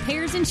apples,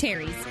 pears, and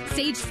cherries.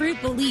 Sage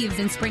Fruit believes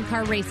in sprint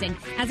car racing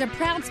as a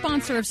proud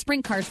sponsor of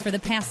sprint cars for the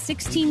past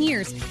 16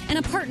 years and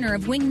a partner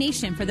of Wing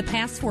Nation for the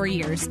past 4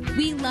 years.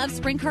 We love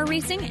sprint car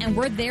racing, and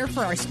we're there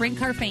for our sprint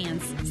car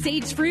fans.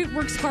 Sage Fruit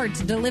works hard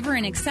to deliver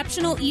an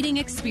exceptional eating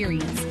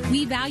experience.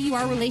 We value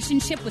our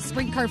relationship with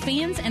sprint car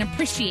fans and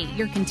appreciate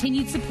your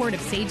continued support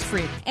of Sage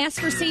Fruit.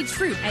 Ask for Sage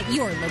Fruit at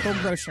your local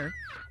grocer.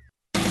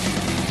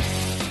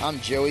 I'm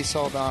Joey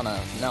Saldana.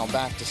 Now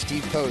back to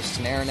Steve Post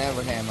and Aaron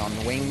Everham on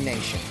Wing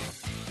Nation.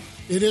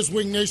 It is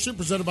Wing Nation,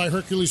 presented by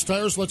Hercules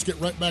Tires. Let's get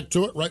right back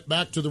to it, right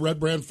back to the Red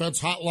Brand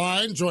Fence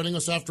Hotline. Joining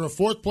us after a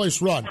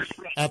fourth-place run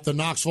at the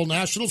Knoxville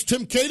Nationals,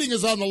 Tim Kading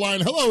is on the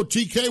line. Hello,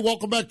 TK.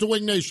 Welcome back to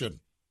Wing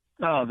Nation.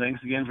 Oh,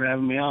 thanks again for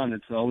having me on.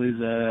 It's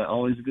always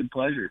a good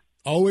pleasure.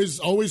 Always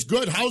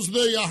good. How's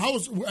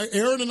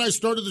Aaron and I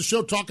started the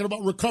show talking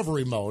about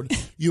recovery mode.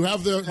 You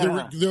have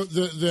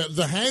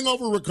the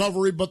hangover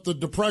recovery, but the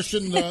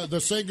depression,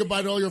 the saying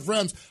goodbye to all your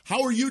friends.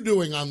 How are you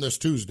doing on this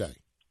Tuesday?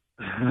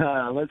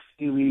 Let's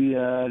see. We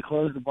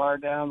closed the bar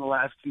down the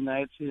last 2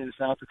 nights in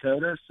South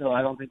Dakota, so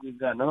I don't think we've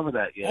gotten over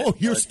that yet. Oh,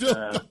 you're still.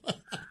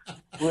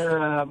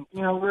 We're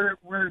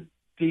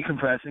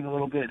decompressing a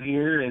little bit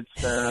here. It's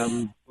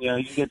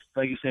you get,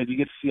 like you said, you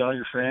get to see all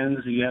your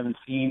friends who you haven't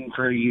seen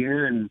for a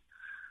year and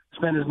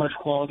spend as much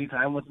quality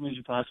time with them as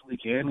you possibly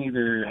can,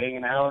 either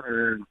hanging out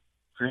or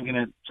drinking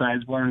at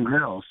Sides Bar and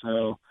Grill.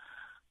 So,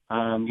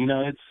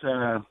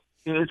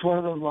 it's one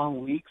of those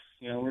long weeks.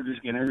 We're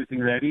just getting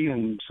everything ready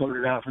and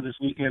sorted out for this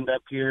weekend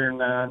up here in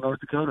North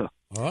Dakota.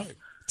 All right.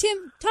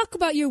 Tim, talk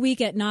about your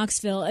week at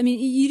Knoxville. I mean,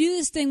 you do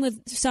this thing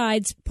with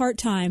Sides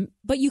part-time,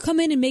 but you come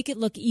in and make it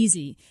look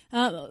easy.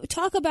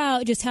 Talk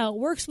about just how it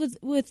works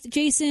with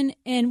Jason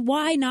and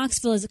why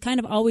Knoxville has kind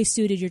of always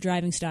suited your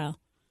driving style.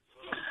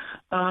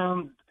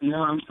 I'm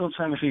still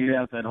trying to figure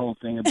out that whole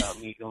thing about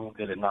me going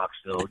good at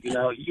Knoxville.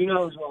 You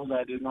know as well as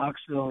I do,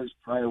 Knoxville is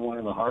probably one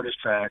of the hardest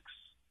tracks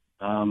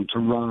to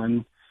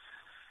run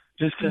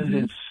just because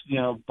it's,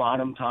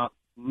 bottom, top,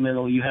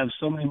 middle. You have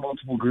so many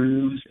multiple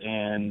grooves,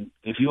 and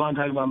if you want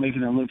to talk about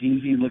making it look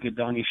easy, look at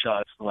Donnie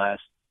Schatz the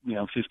last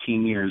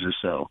 15 years or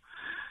so.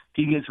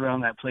 He gets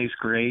around that place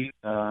great.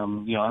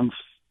 I'm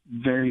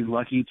very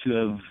lucky to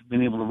have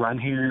been able to run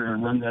here or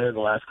run there the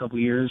last couple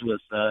of years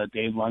with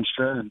Dave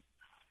Lunstra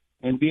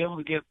and be able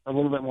to get a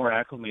little bit more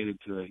acclimated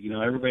to it.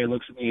 Everybody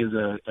looks at me as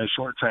a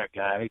short track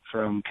guy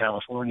from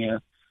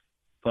California,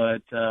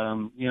 but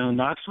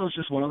Knoxville is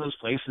just one of those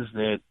places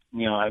that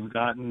I've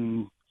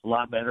gotten a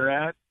lot better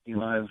at.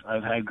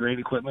 I've had great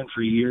equipment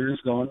for years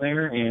going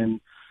there,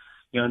 and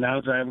now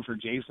driving for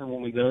Jason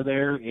when we go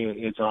there,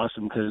 it's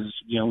awesome because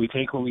we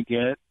take what we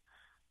get.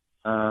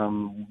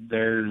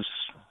 There's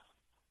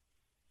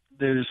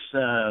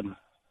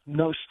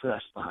no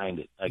stress behind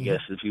it, I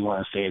guess, if you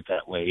want to say it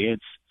that way.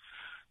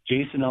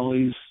 Jason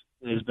always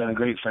has been a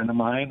great friend of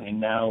mine, and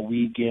now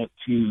we get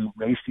to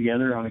race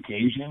together on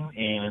occasion,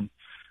 and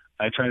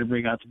I try to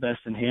bring out the best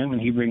in him,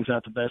 and he brings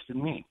out the best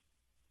in me.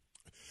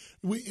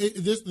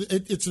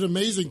 It's an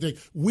amazing thing.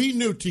 We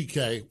knew,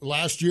 TK,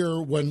 last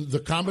year when the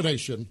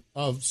combination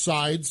of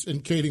Sides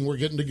and Kading were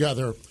getting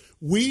together,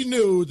 we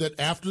knew that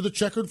after the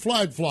checkered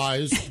flag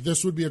flies,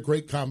 this would be a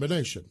great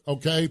combination,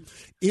 okay?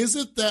 Is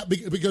it that –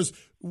 because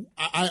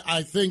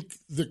I think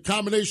the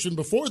combination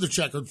before the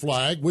checkered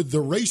flag with the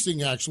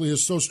racing actually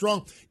is so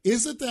strong.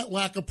 Is it that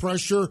lack of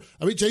pressure?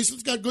 I mean,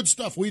 Jason's got good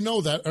stuff. We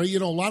know that. Or, a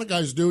lot of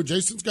guys do.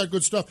 Jason's got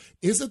good stuff.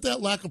 Is it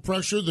that lack of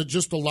pressure that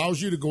just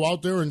allows you to go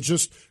out there and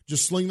just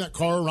sling that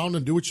car around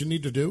and do what you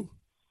need to do?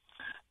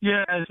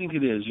 Yeah, I think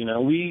it is.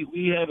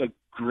 We have a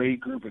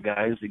great group of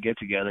guys that get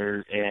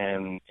together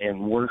and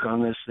work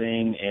on this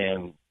thing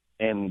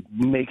and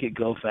make it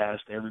go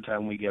fast every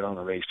time we get on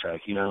the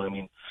racetrack.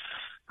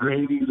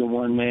 Gravy's a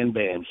one-man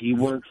band. He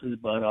works his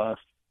butt off,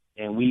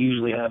 and we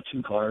usually have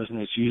two cars,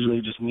 and it's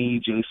usually just me,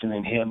 Jason,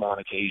 and him on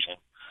occasion.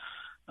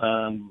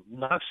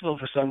 Knoxville,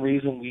 for some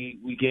reason,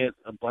 we get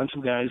a bunch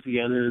of guys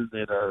together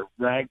that are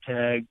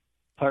ragtag,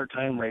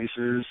 part-time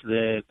racers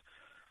that,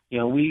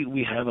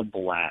 we have a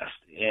blast.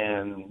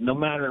 And no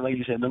matter, like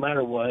you said, no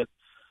matter what,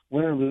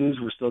 win or lose,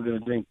 we're still going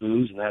to drink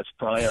booze, and that's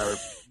probably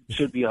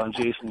should be on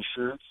Jason's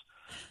shirts.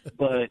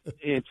 But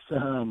it's,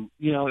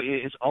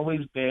 it's always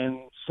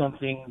been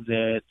something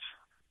that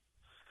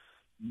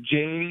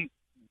Jay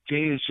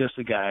is just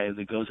a guy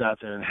that goes out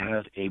there and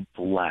has a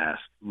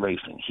blast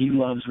racing. He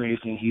loves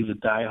racing. He's a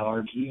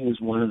diehard. He is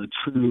one of the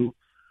true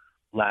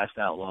last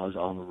outlaws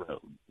on the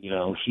road.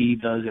 He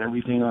does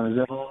everything on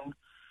his own.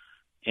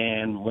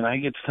 And when I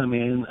get to come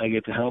in, I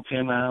get to help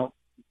him out,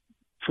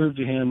 prove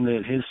to him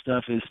that his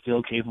stuff is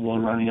still capable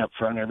of running up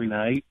front every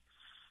night.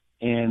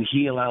 And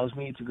he allows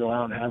me to go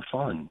out and have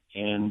fun.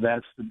 And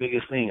that's the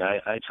biggest thing.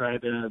 I try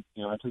to,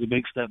 I took a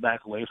big step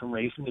back away from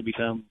racing to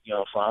become,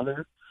 a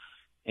father.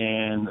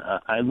 And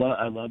I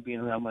love being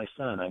around my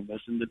son. I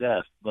miss him to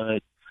death.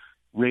 But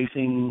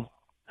racing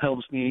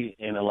helps me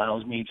and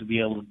allows me to be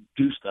able to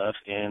do stuff.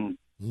 And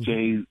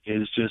Jay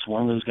is just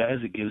one of those guys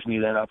that gives me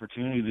that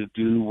opportunity to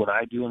do what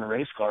I do in a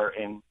race car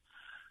and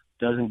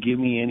doesn't give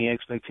me any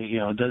expectation,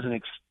 doesn't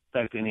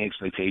expect any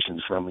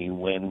expectations from me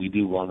when we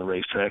do go on the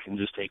racetrack and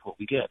just take what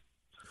we get.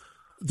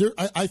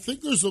 I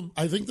think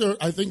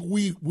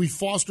we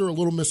foster a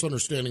little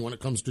misunderstanding when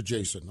it comes to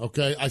Jason.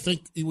 Okay, I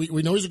think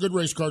we know he's a good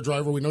race car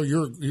driver. We know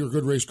you're a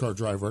good race car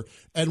driver,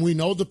 and we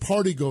know the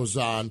party goes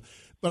on.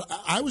 But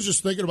I was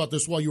just thinking about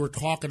this while you were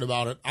talking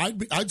about it.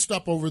 I'd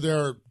stop over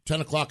there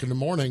 10 o'clock in the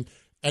morning,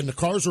 and the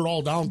cars are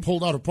all down,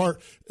 pulled out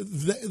apart.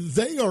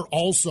 They are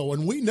also,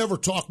 and we never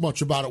talk much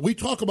about it. We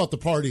talk about the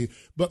party,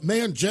 but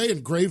man, Jay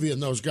and Gravy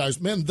and those guys,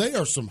 man, they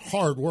are some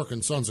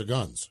hard-working sons of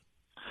guns.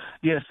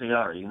 Yes, they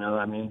are. Jay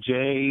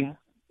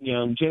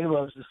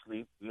loves to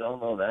sleep. We all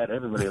know that.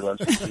 Everybody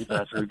loves to sleep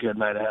after a good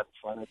night of having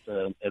fun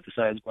at the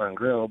Sides Bar and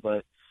Grill.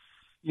 But,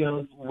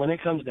 when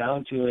it comes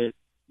down to it,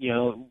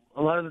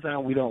 a lot of the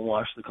time we don't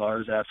wash the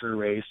cars after a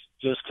race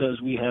just because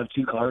we have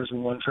two cars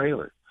and one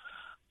trailer.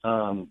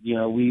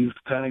 We've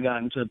kind of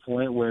gotten to a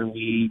point where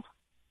we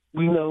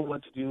know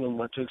what to do and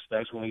what to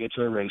expect when we get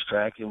to a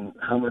racetrack and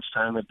how much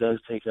time it does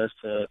take us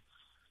to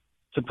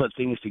put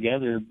things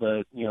together.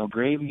 But,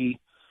 Gravy,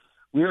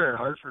 we were at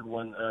Hartford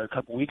a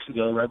couple weeks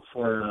ago, right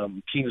before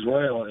Kings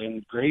Royal,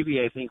 and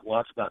Gravy, I think,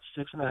 walked about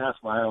 6.5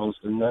 miles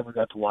and never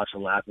got to watch a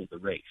lap of the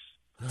race.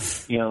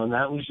 And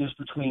that was just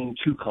between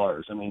two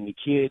cars. I mean, the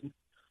kid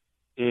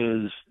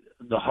is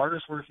the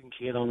hardest working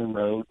kid on the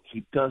road.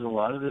 He does a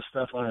lot of this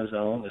stuff on his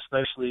own,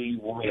 especially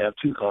when we have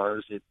two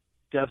cars. It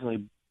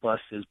definitely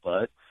busts his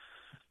butt,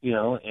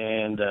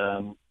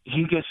 and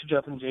he gets to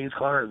jump in Jay's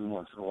car every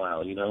once in a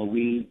while.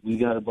 We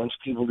got a bunch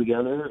of people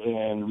together,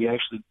 and we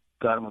actually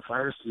got him a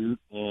fire suit,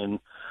 and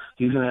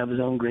he's going to have his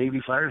own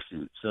Gravy fire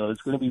suit. So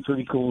it's going to be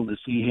pretty cool to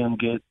see him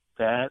get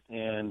that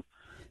and,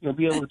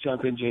 be able to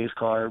jump in Jay's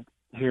car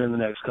here in the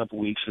next couple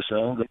weeks or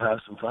so and go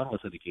have some fun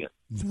with it again.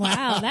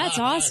 Wow, that's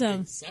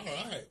awesome. All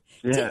right.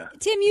 Yeah.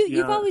 Tim,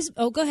 you've always –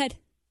 oh, go ahead.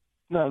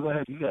 No, go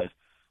ahead. You guys.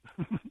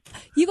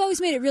 You've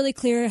always made it really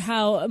clear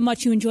how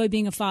much you enjoy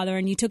being a father,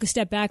 and you took a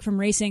step back from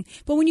racing.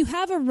 But when you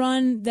have a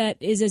run that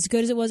is as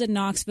good as it was at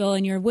Knoxville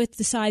and you're with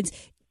the Sides,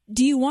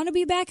 do you want to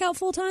be back out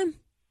full-time?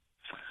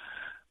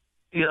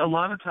 Yeah, a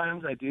lot of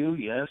times I do,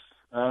 yes.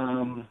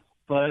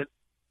 But,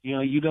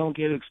 you don't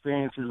get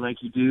experiences like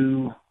you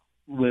do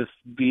with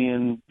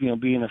being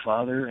a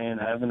father and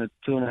having a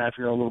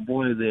 2.5-year-old little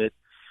boy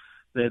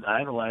that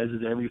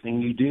idolizes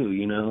everything you do.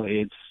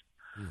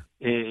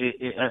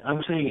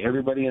 I'm saying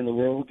everybody in the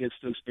world gets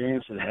to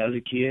experience that has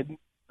a kid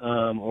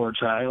or a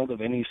child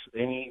of any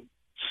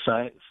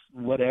size,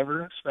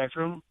 whatever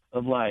spectrum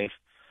of life.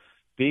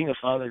 Being a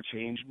father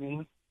changed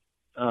me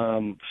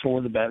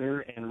for the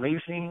better, and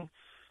racing,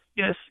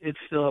 yes, it's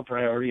still a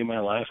priority in my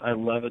life. I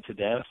love it to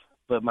death.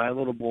 But my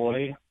little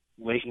boy,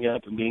 waking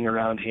up and being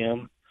around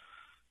him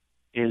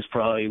is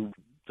probably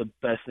the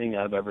best thing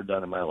I've ever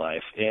done in my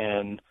life.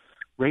 And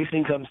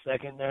racing comes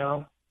second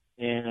now.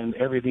 and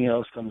everything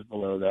else comes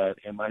below that.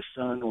 And my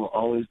son will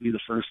always be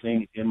the first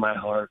thing in my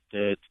heart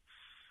that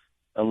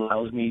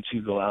allows me to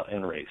go out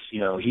and race.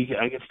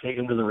 I get to take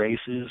him to the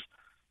races.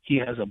 He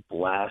has a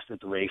blast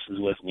at the races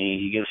with me.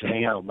 He gets to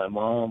hang out with my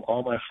mom,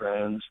 all my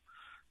friends,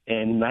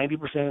 and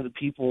 90% of the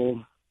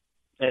people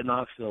at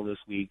Knoxville this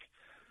week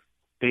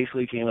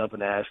basically came up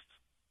and asked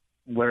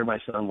where my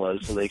son was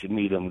so they could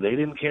meet him. They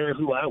didn't care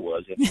who I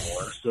was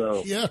anymore.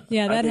 So yeah,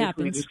 that I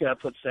happens. Just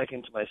got put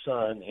second to my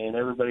son, and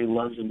everybody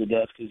loves him to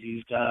death because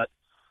he's got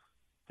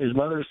his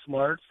mother's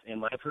smarts and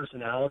my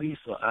personality.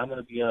 So I'm going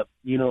to be up,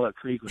 a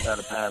creek without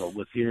a paddle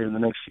with here in the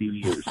next few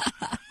years.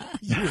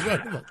 You're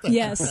right about that.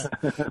 Yes.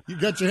 You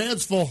got your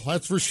hands full,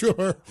 that's for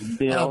sure.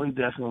 Yeah, we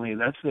definitely.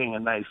 That's saying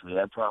it nicely,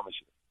 I promise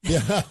you.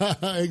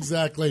 Yeah,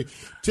 exactly.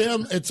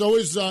 Tim, it's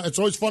always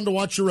fun to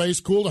watch your race.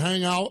 Cool to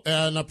hang out,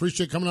 and I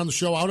appreciate coming on the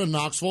show out in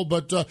Knoxville.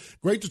 But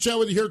great to chat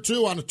with you here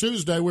too on a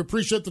Tuesday. We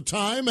appreciate the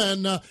time,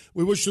 and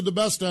we wish you the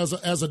best as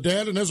a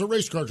dad and as a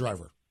race car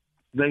driver.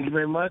 Thank you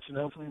very much, and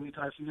hopefully we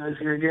talk to you guys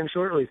here again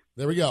shortly.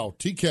 There we go.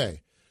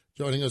 TK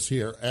joining us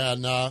here,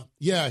 and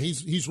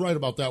he's right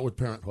about that with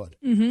parenthood.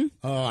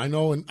 Mm-hmm. I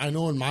know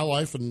in my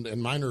life,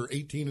 and mine are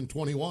 18 and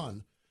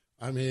 21.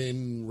 I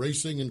mean,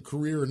 racing and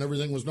career and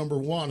everything was number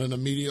one, and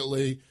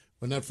immediately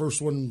when that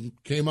first one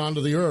came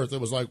onto the earth,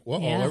 it was like,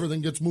 whoa,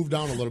 everything gets moved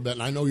down a little bit.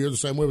 And I know you're the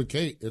same way with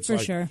Kate. It's For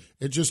like, sure.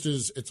 It just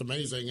is, it's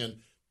amazing. And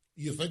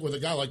you think with a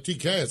guy like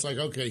TK, it's like,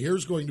 okay,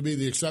 here's going to be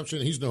the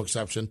exception. He's no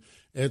exception.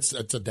 It's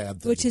a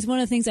dad thing. Which is one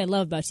of the things I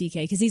love about TK,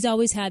 because he's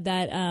always had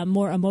that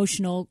more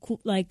emotional,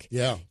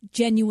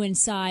 genuine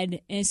side.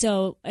 And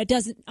so it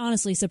doesn't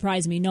honestly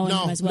surprise me knowing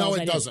him as well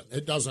as I do. No, it doesn't.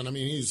 It doesn't. I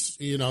mean, he's,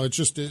 it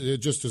just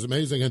is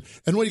amazing. And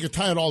when you can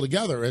tie it all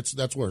together,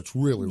 that's where it's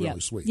really,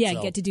 really sweet. Yeah,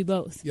 so, get to do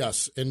both.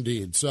 Yes,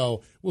 indeed.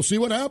 So we'll see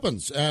what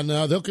happens. And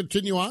they'll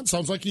continue on.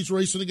 Sounds like he's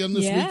racing again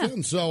this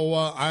weekend. So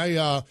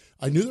I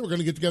knew they were going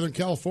to get together in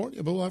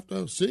California, but we'll have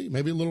to see.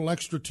 Maybe a little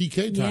extra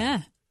TK time.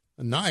 Yeah.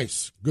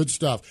 Nice. Good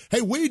stuff.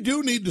 Hey, we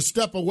do need to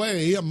step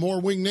away.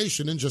 More Wing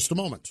Nation in just a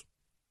moment.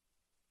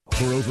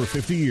 For over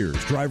 50 years,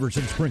 drivers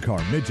in sprint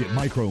car, midget,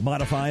 micro,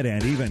 modified,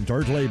 and even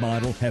dirt late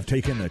model have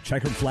taken the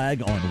checkered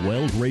flag on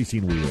Weld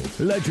Racing Wheels.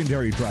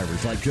 Legendary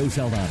drivers like Joe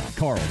Saldana,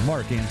 Carl,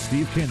 Mark, and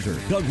Steve Kinzer,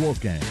 Doug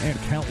Wolfgang, and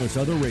countless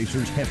other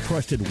racers have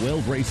trusted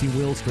Weld Racing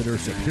Wheels for their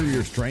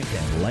superior strength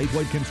and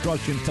lightweight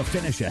construction to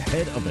finish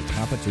ahead of the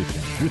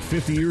competition. With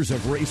 50 years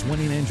of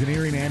race-winning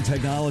engineering and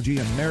technology,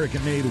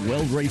 American-made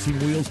Weld Racing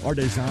Wheels are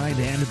designed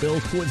and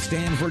built to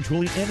withstand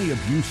virtually any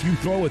abuse you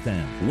throw at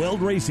them.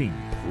 Weld Racing,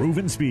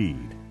 proven speed.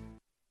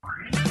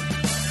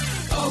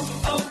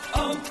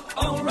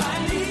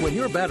 O'Reilly. When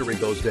your battery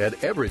goes dead,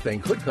 everything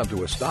could come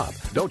to a stop.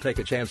 Don't take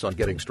a chance on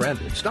getting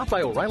stranded. Stop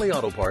by O'Reilly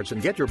Auto Parts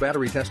and get your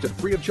battery tested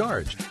free of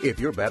charge. If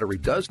your battery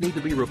does need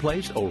to be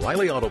replaced,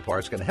 O'Reilly Auto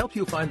Parts can help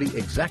you find the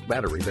exact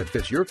battery that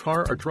fits your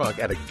car or truck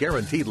at a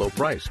guaranteed low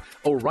price.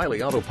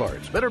 O'Reilly Auto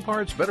Parts. Better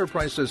parts, better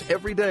prices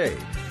every day.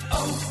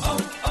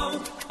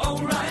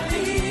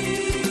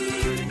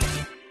 O'Reilly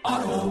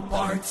Auto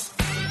Parts.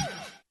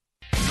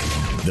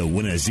 The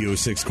Win a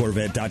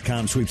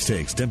Z06Corvette.com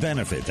sweepstakes to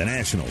benefit the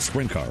National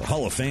Sprint Car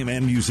Hall of Fame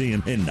and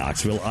Museum in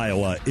Knoxville,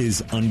 Iowa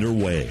is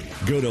underway.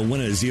 Go to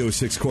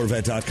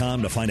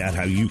WinAZ06Corvette.com to find out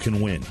how you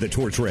can win the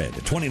Torch Red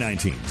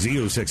 2019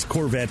 Z06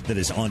 Corvette that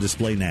is on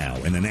display now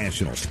in the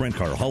National Sprint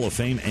Car Hall of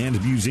Fame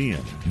and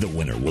Museum. The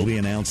winner will be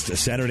announced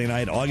Saturday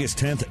night, August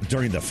 10th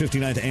during the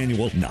 59th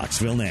Annual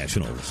Knoxville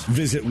Nationals.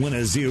 Visit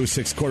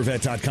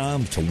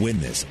WinAZ06Corvette.com to win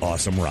this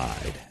awesome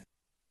ride.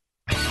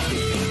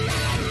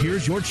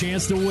 Here's your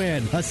chance to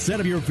win a set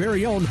of your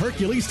very own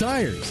Hercules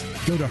tires.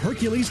 Go to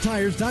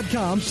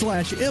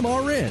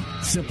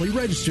HerculesTires.com/MRN. Simply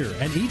register,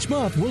 and each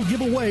month we'll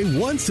give away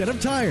one set of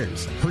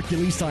tires.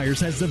 Hercules Tires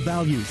has the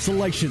value,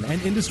 selection,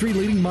 and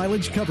industry-leading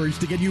mileage coverage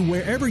to get you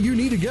wherever you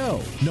need to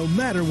go, no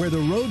matter where the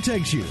road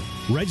takes you.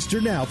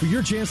 Register now for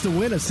your chance to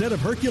win a set of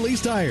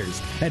Hercules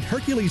tires at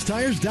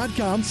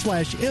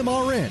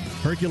HerculesTires.com/MRN.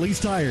 Hercules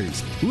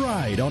Tires.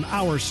 Ride on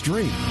our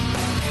street.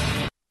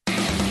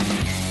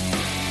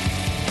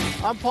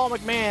 I'm Paul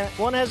McMahon.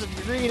 One has a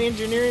degree in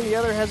engineering, the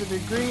other has a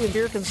degree in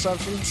beer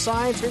consumption.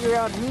 Science, figure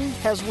out who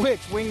has which.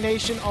 Wing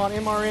Nation on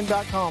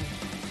MRN.com.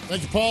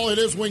 Thank you, Paul. It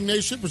is Wing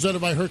Nation,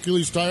 presented by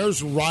Hercules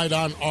Tires. Ride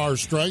on our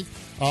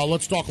strength.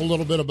 Let's talk a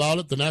little bit about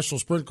it. The National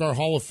Sprint Car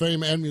Hall of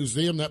Fame and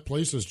Museum. That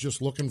place is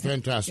just looking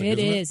fantastic, isn't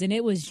it? It is, and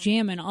it was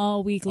jamming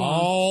all week long.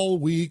 All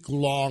week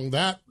long.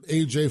 That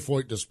A.J.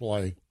 Foyt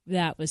display.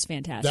 That was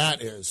fantastic.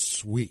 That is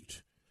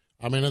sweet.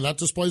 I mean, and that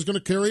display is going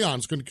to carry on.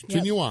 It's going to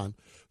continue on.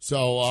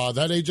 So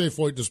that A.J.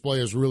 Foyt display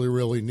is really,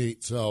 really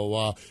neat.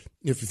 So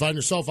if you find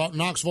yourself out in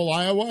Knoxville,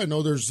 Iowa, I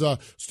know there's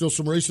still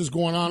some races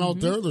going on out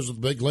there. There's a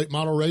big late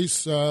model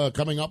race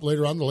coming up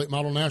later on, the Late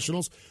Model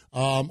Nationals.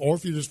 Or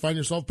if you just find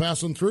yourself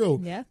passing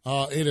through,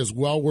 it is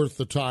well worth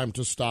the time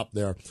to stop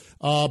there.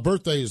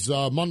 Birthdays,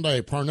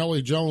 Monday,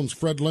 Parnelli Jones,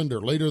 Fred Linder.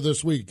 Later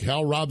this week,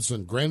 Hal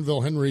Robson,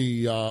 Granville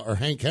Henry, or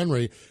Hank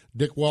Henry,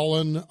 Dick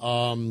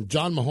Wellen,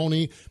 John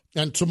Mahoney.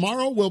 And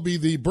tomorrow will be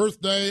the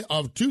birthday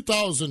of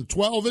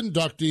 2012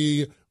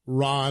 inductee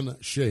Ron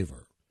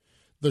Shaver.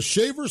 the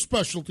Shaver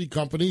Specialty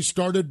Company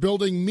started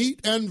building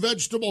meat and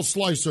vegetable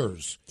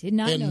slicers. Did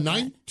not in know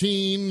that.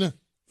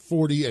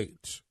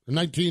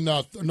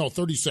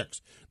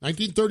 1936.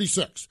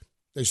 1936.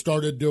 They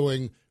started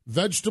doing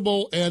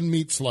vegetable and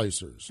meat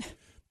slicers.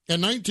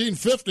 In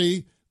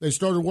 1950, they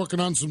started working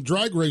on some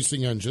drag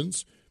racing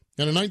engines.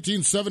 And in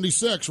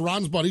 1976,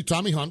 Ron's buddy,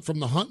 Tommy Hunt, from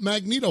the Hunt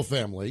Magneto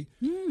family,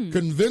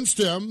 convinced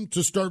him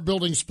to start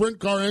building sprint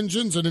car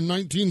engines. And in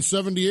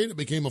 1978, it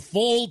became a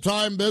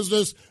full-time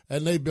business,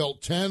 and they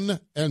built 10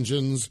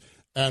 engines.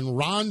 And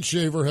Ron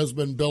Shaver has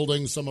been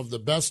building some of the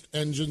best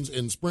engines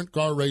in sprint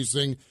car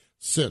racing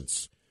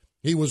since.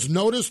 He was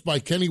noticed by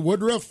Kenny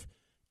Woodruff,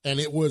 and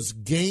it was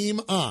game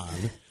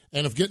on.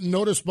 And if getting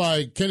noticed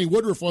by Kenny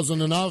Woodruff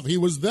wasn't enough, he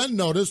was then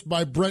noticed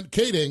by Brent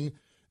Kading,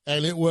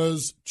 and it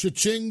was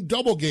cha-ching,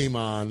 double game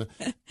on.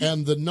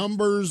 And the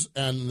numbers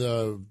and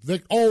the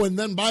and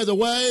then, by the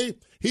way,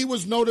 he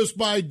was noticed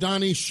by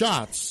Donnie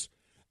Schatz.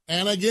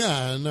 And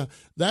again,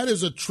 that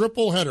is a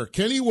triple header.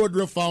 Kenny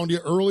Woodruff found you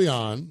early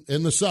on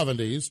in the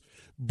 70s.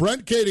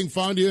 Brent Kading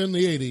found you in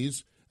the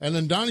 80s. And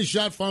then Donnie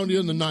Schatz found you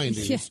in the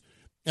 90s. Yeah.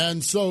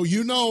 And so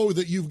you know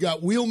that you've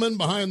got wheelmen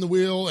behind the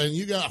wheel and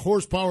you got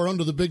horsepower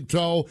under the big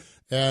toe.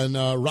 And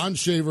Ron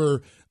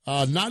Shaver,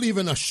 not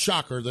even a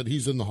shocker that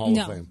he's in the Hall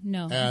of Fame.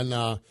 No.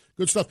 And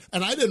good stuff.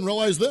 And I didn't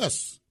realize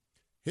this.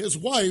 His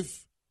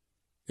wife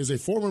is a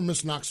former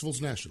Miss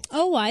Knoxville's National.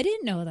 Oh, I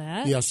didn't know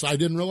that. Yes, I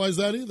didn't realize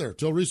that either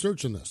till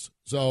researching this.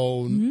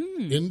 So,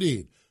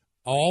 indeed,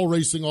 all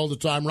racing all the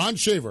time. Ron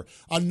Shaver,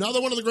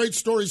 another one of the great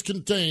stories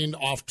contained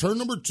off turn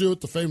number 2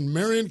 at the famed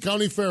Marion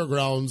County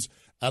Fairgrounds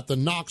at the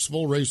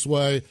Knoxville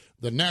Raceway,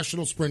 the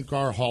National Sprint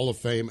Car Hall of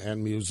Fame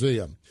and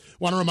Museum.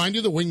 Want to remind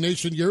you that Wing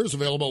Nation gear is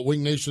available at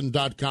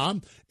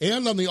wingnation.com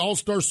and on the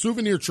All-Star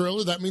Souvenir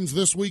Trailer. That means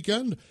this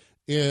weekend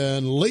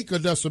in Lake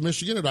Odessa,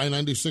 Michigan at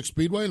I-96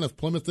 Speedway, and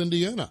Plymouth,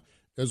 Indiana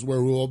is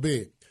where we will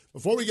be.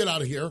 Before we get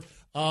out of here,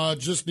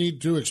 just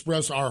need to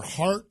express our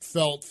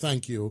heartfelt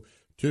thank you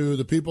to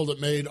the people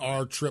that made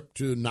our trip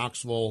to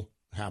Knoxville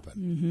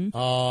happen.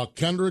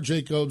 Kendra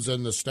Jacobs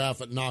and the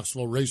staff at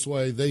Knoxville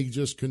Raceway, they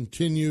just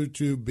continue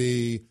to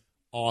be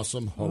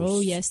awesome hosts. Oh,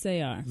 yes,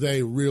 they are.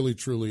 They really,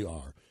 truly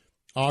are.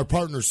 Our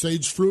partner,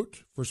 Sage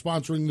Fruit, for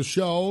sponsoring the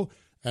show,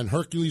 and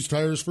Hercules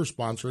Tires for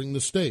sponsoring the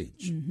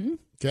stage.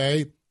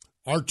 Okay?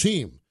 Our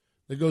team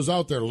that goes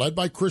out there, led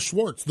by Chris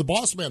Schwartz, the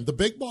boss man, the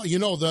big boss. You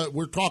know,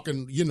 we're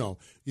talking,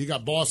 you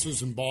got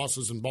bosses and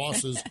bosses and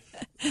bosses.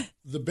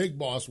 The big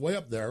boss way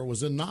up there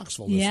was in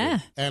Knoxville this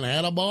week and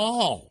had a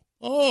ball.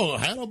 Oh,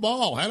 had a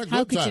ball. Had a good time.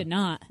 How could you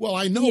not? Well,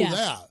 I know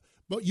that.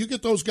 But you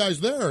get those guys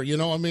there,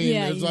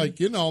 it's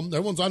like,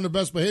 everyone's on their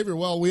best behavior.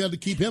 Well, we had to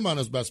keep him on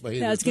his best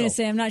behavior. I was going to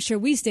say, I'm not sure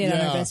we stayed on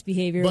our best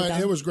behavior. But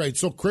it was great.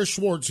 So Chris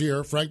Schwartz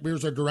here, Frank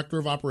Beers, our director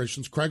of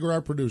operations, Craig, our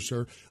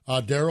producer,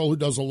 Daryl, who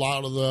does a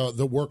lot of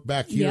the work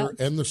back here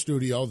in the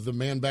studio, the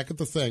man back at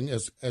the thing,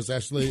 as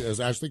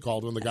Ashley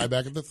called him, the guy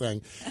back at the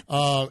thing.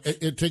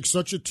 It takes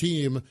such a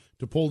team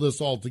to pull this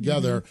all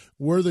together.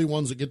 We're the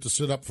ones that get to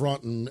sit up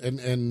front and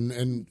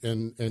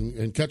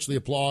catch the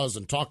applause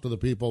and talk to the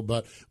people,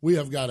 but we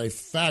have got a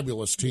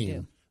fabulous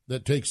team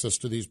that takes us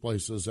to these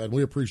places, and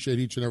we appreciate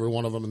each and every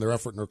one of them and their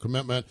effort and their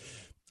commitment.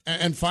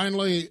 And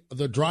finally,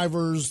 the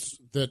drivers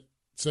that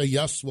say,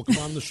 yes, we'll come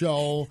on the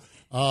show,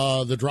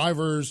 the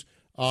drivers,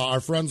 our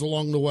friends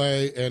along the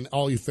way, and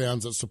all you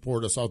fans that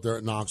support us out there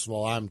at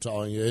Knoxville. I'm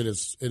telling you, it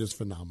is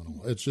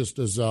phenomenal. It's just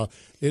it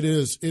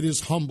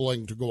is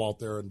humbling to go out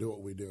there and do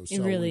what we do. So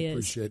it really we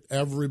appreciate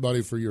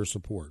everybody for your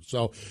support.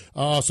 So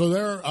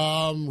there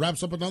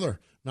wraps up another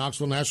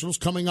Knoxville Nationals.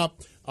 Coming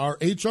up, our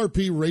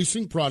HRP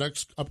Racing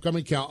Products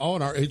upcoming count. Oh,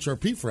 and our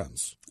HRP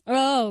friends.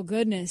 Oh,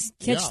 goodness.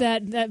 Catch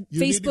that Facebook Live. You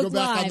need to go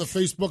back on the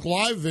Facebook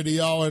Live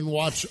video and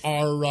watch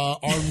our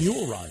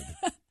mule ride.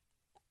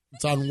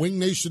 It's on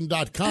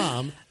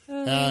wingnation.com,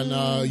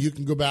 and you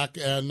can go back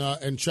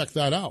and check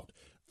that out.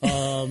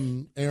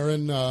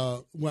 Aaron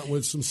went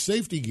with some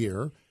safety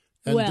gear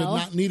and did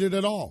not need it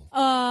at all.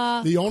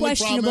 The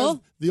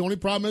only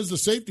problem is the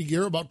safety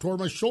gear about tore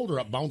my shoulder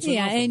up bouncing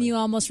off of me. You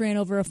almost ran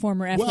over a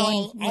former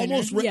F1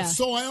 winner.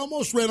 So I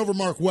almost ran over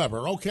Mark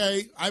Webber,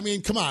 okay? I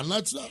mean, come on,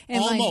 let's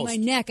and almost. My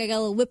neck, I got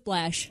a little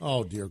whiplash.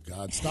 Oh, dear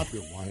God, stop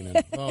your whining.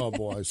 Oh,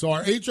 boy. So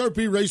our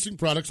HRP Racing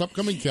Products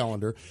upcoming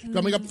calendar.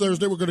 Coming up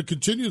Thursday, we're going to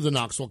continue the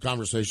Knoxville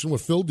conversation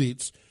with Phil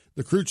Dietz,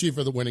 the crew chief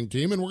of the winning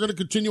team, and we're going to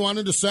continue on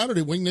into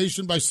Saturday, Wing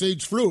Nation by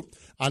Sage Fruit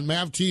on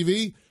MAV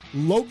TV.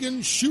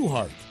 Logan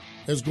Schuchart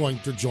is going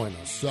to join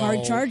us. So,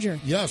 hard charger.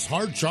 Yes,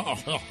 hard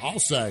charger. I'll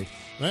say.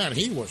 Man,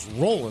 he was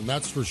rolling,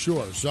 that's for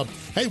sure. So,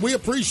 hey, we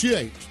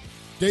appreciate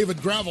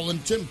David Gravel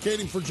and Tim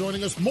Kading for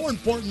joining us. More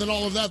important than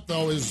all of that,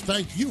 though, is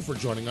thank you for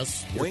joining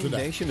us here Wing today.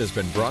 Nation has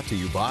been brought to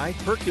you by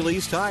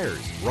Hercules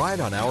Tires.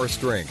 Ride on our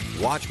string.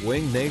 Watch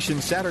Wing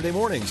Nation Saturday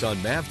mornings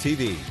on MAV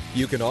TV.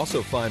 You can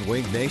also find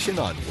Wing Nation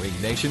on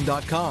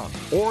wingnation.com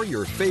or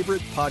your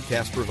favorite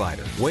podcast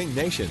provider. Wing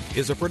Nation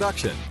is a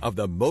production of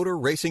the Motor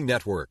Racing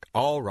Network.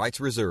 All rights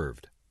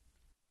reserved.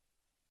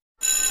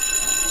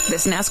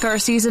 This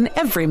NASCAR season,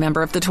 every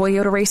member of the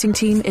Toyota racing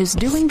team is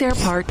doing their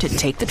part to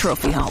take the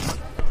trophy home.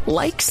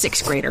 Like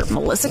 6th grader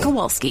Melissa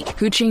Kowalski,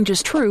 who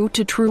changes true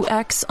to true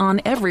X on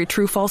every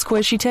true-false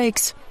quiz she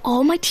takes.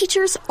 All my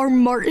teachers are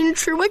Martin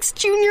Truex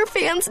Jr.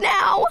 fans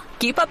now.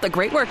 Keep up the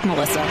great work,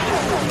 Melissa.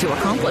 To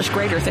accomplish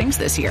greater things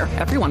this year,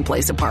 everyone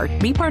plays a part.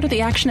 Be part of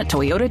the action at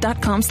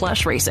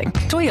Toyota.com/racing.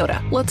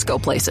 Toyota, let's go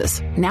places.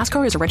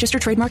 NASCAR is a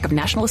registered trademark of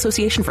National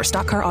Association for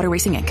Stock Car Auto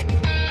Racing, Inc.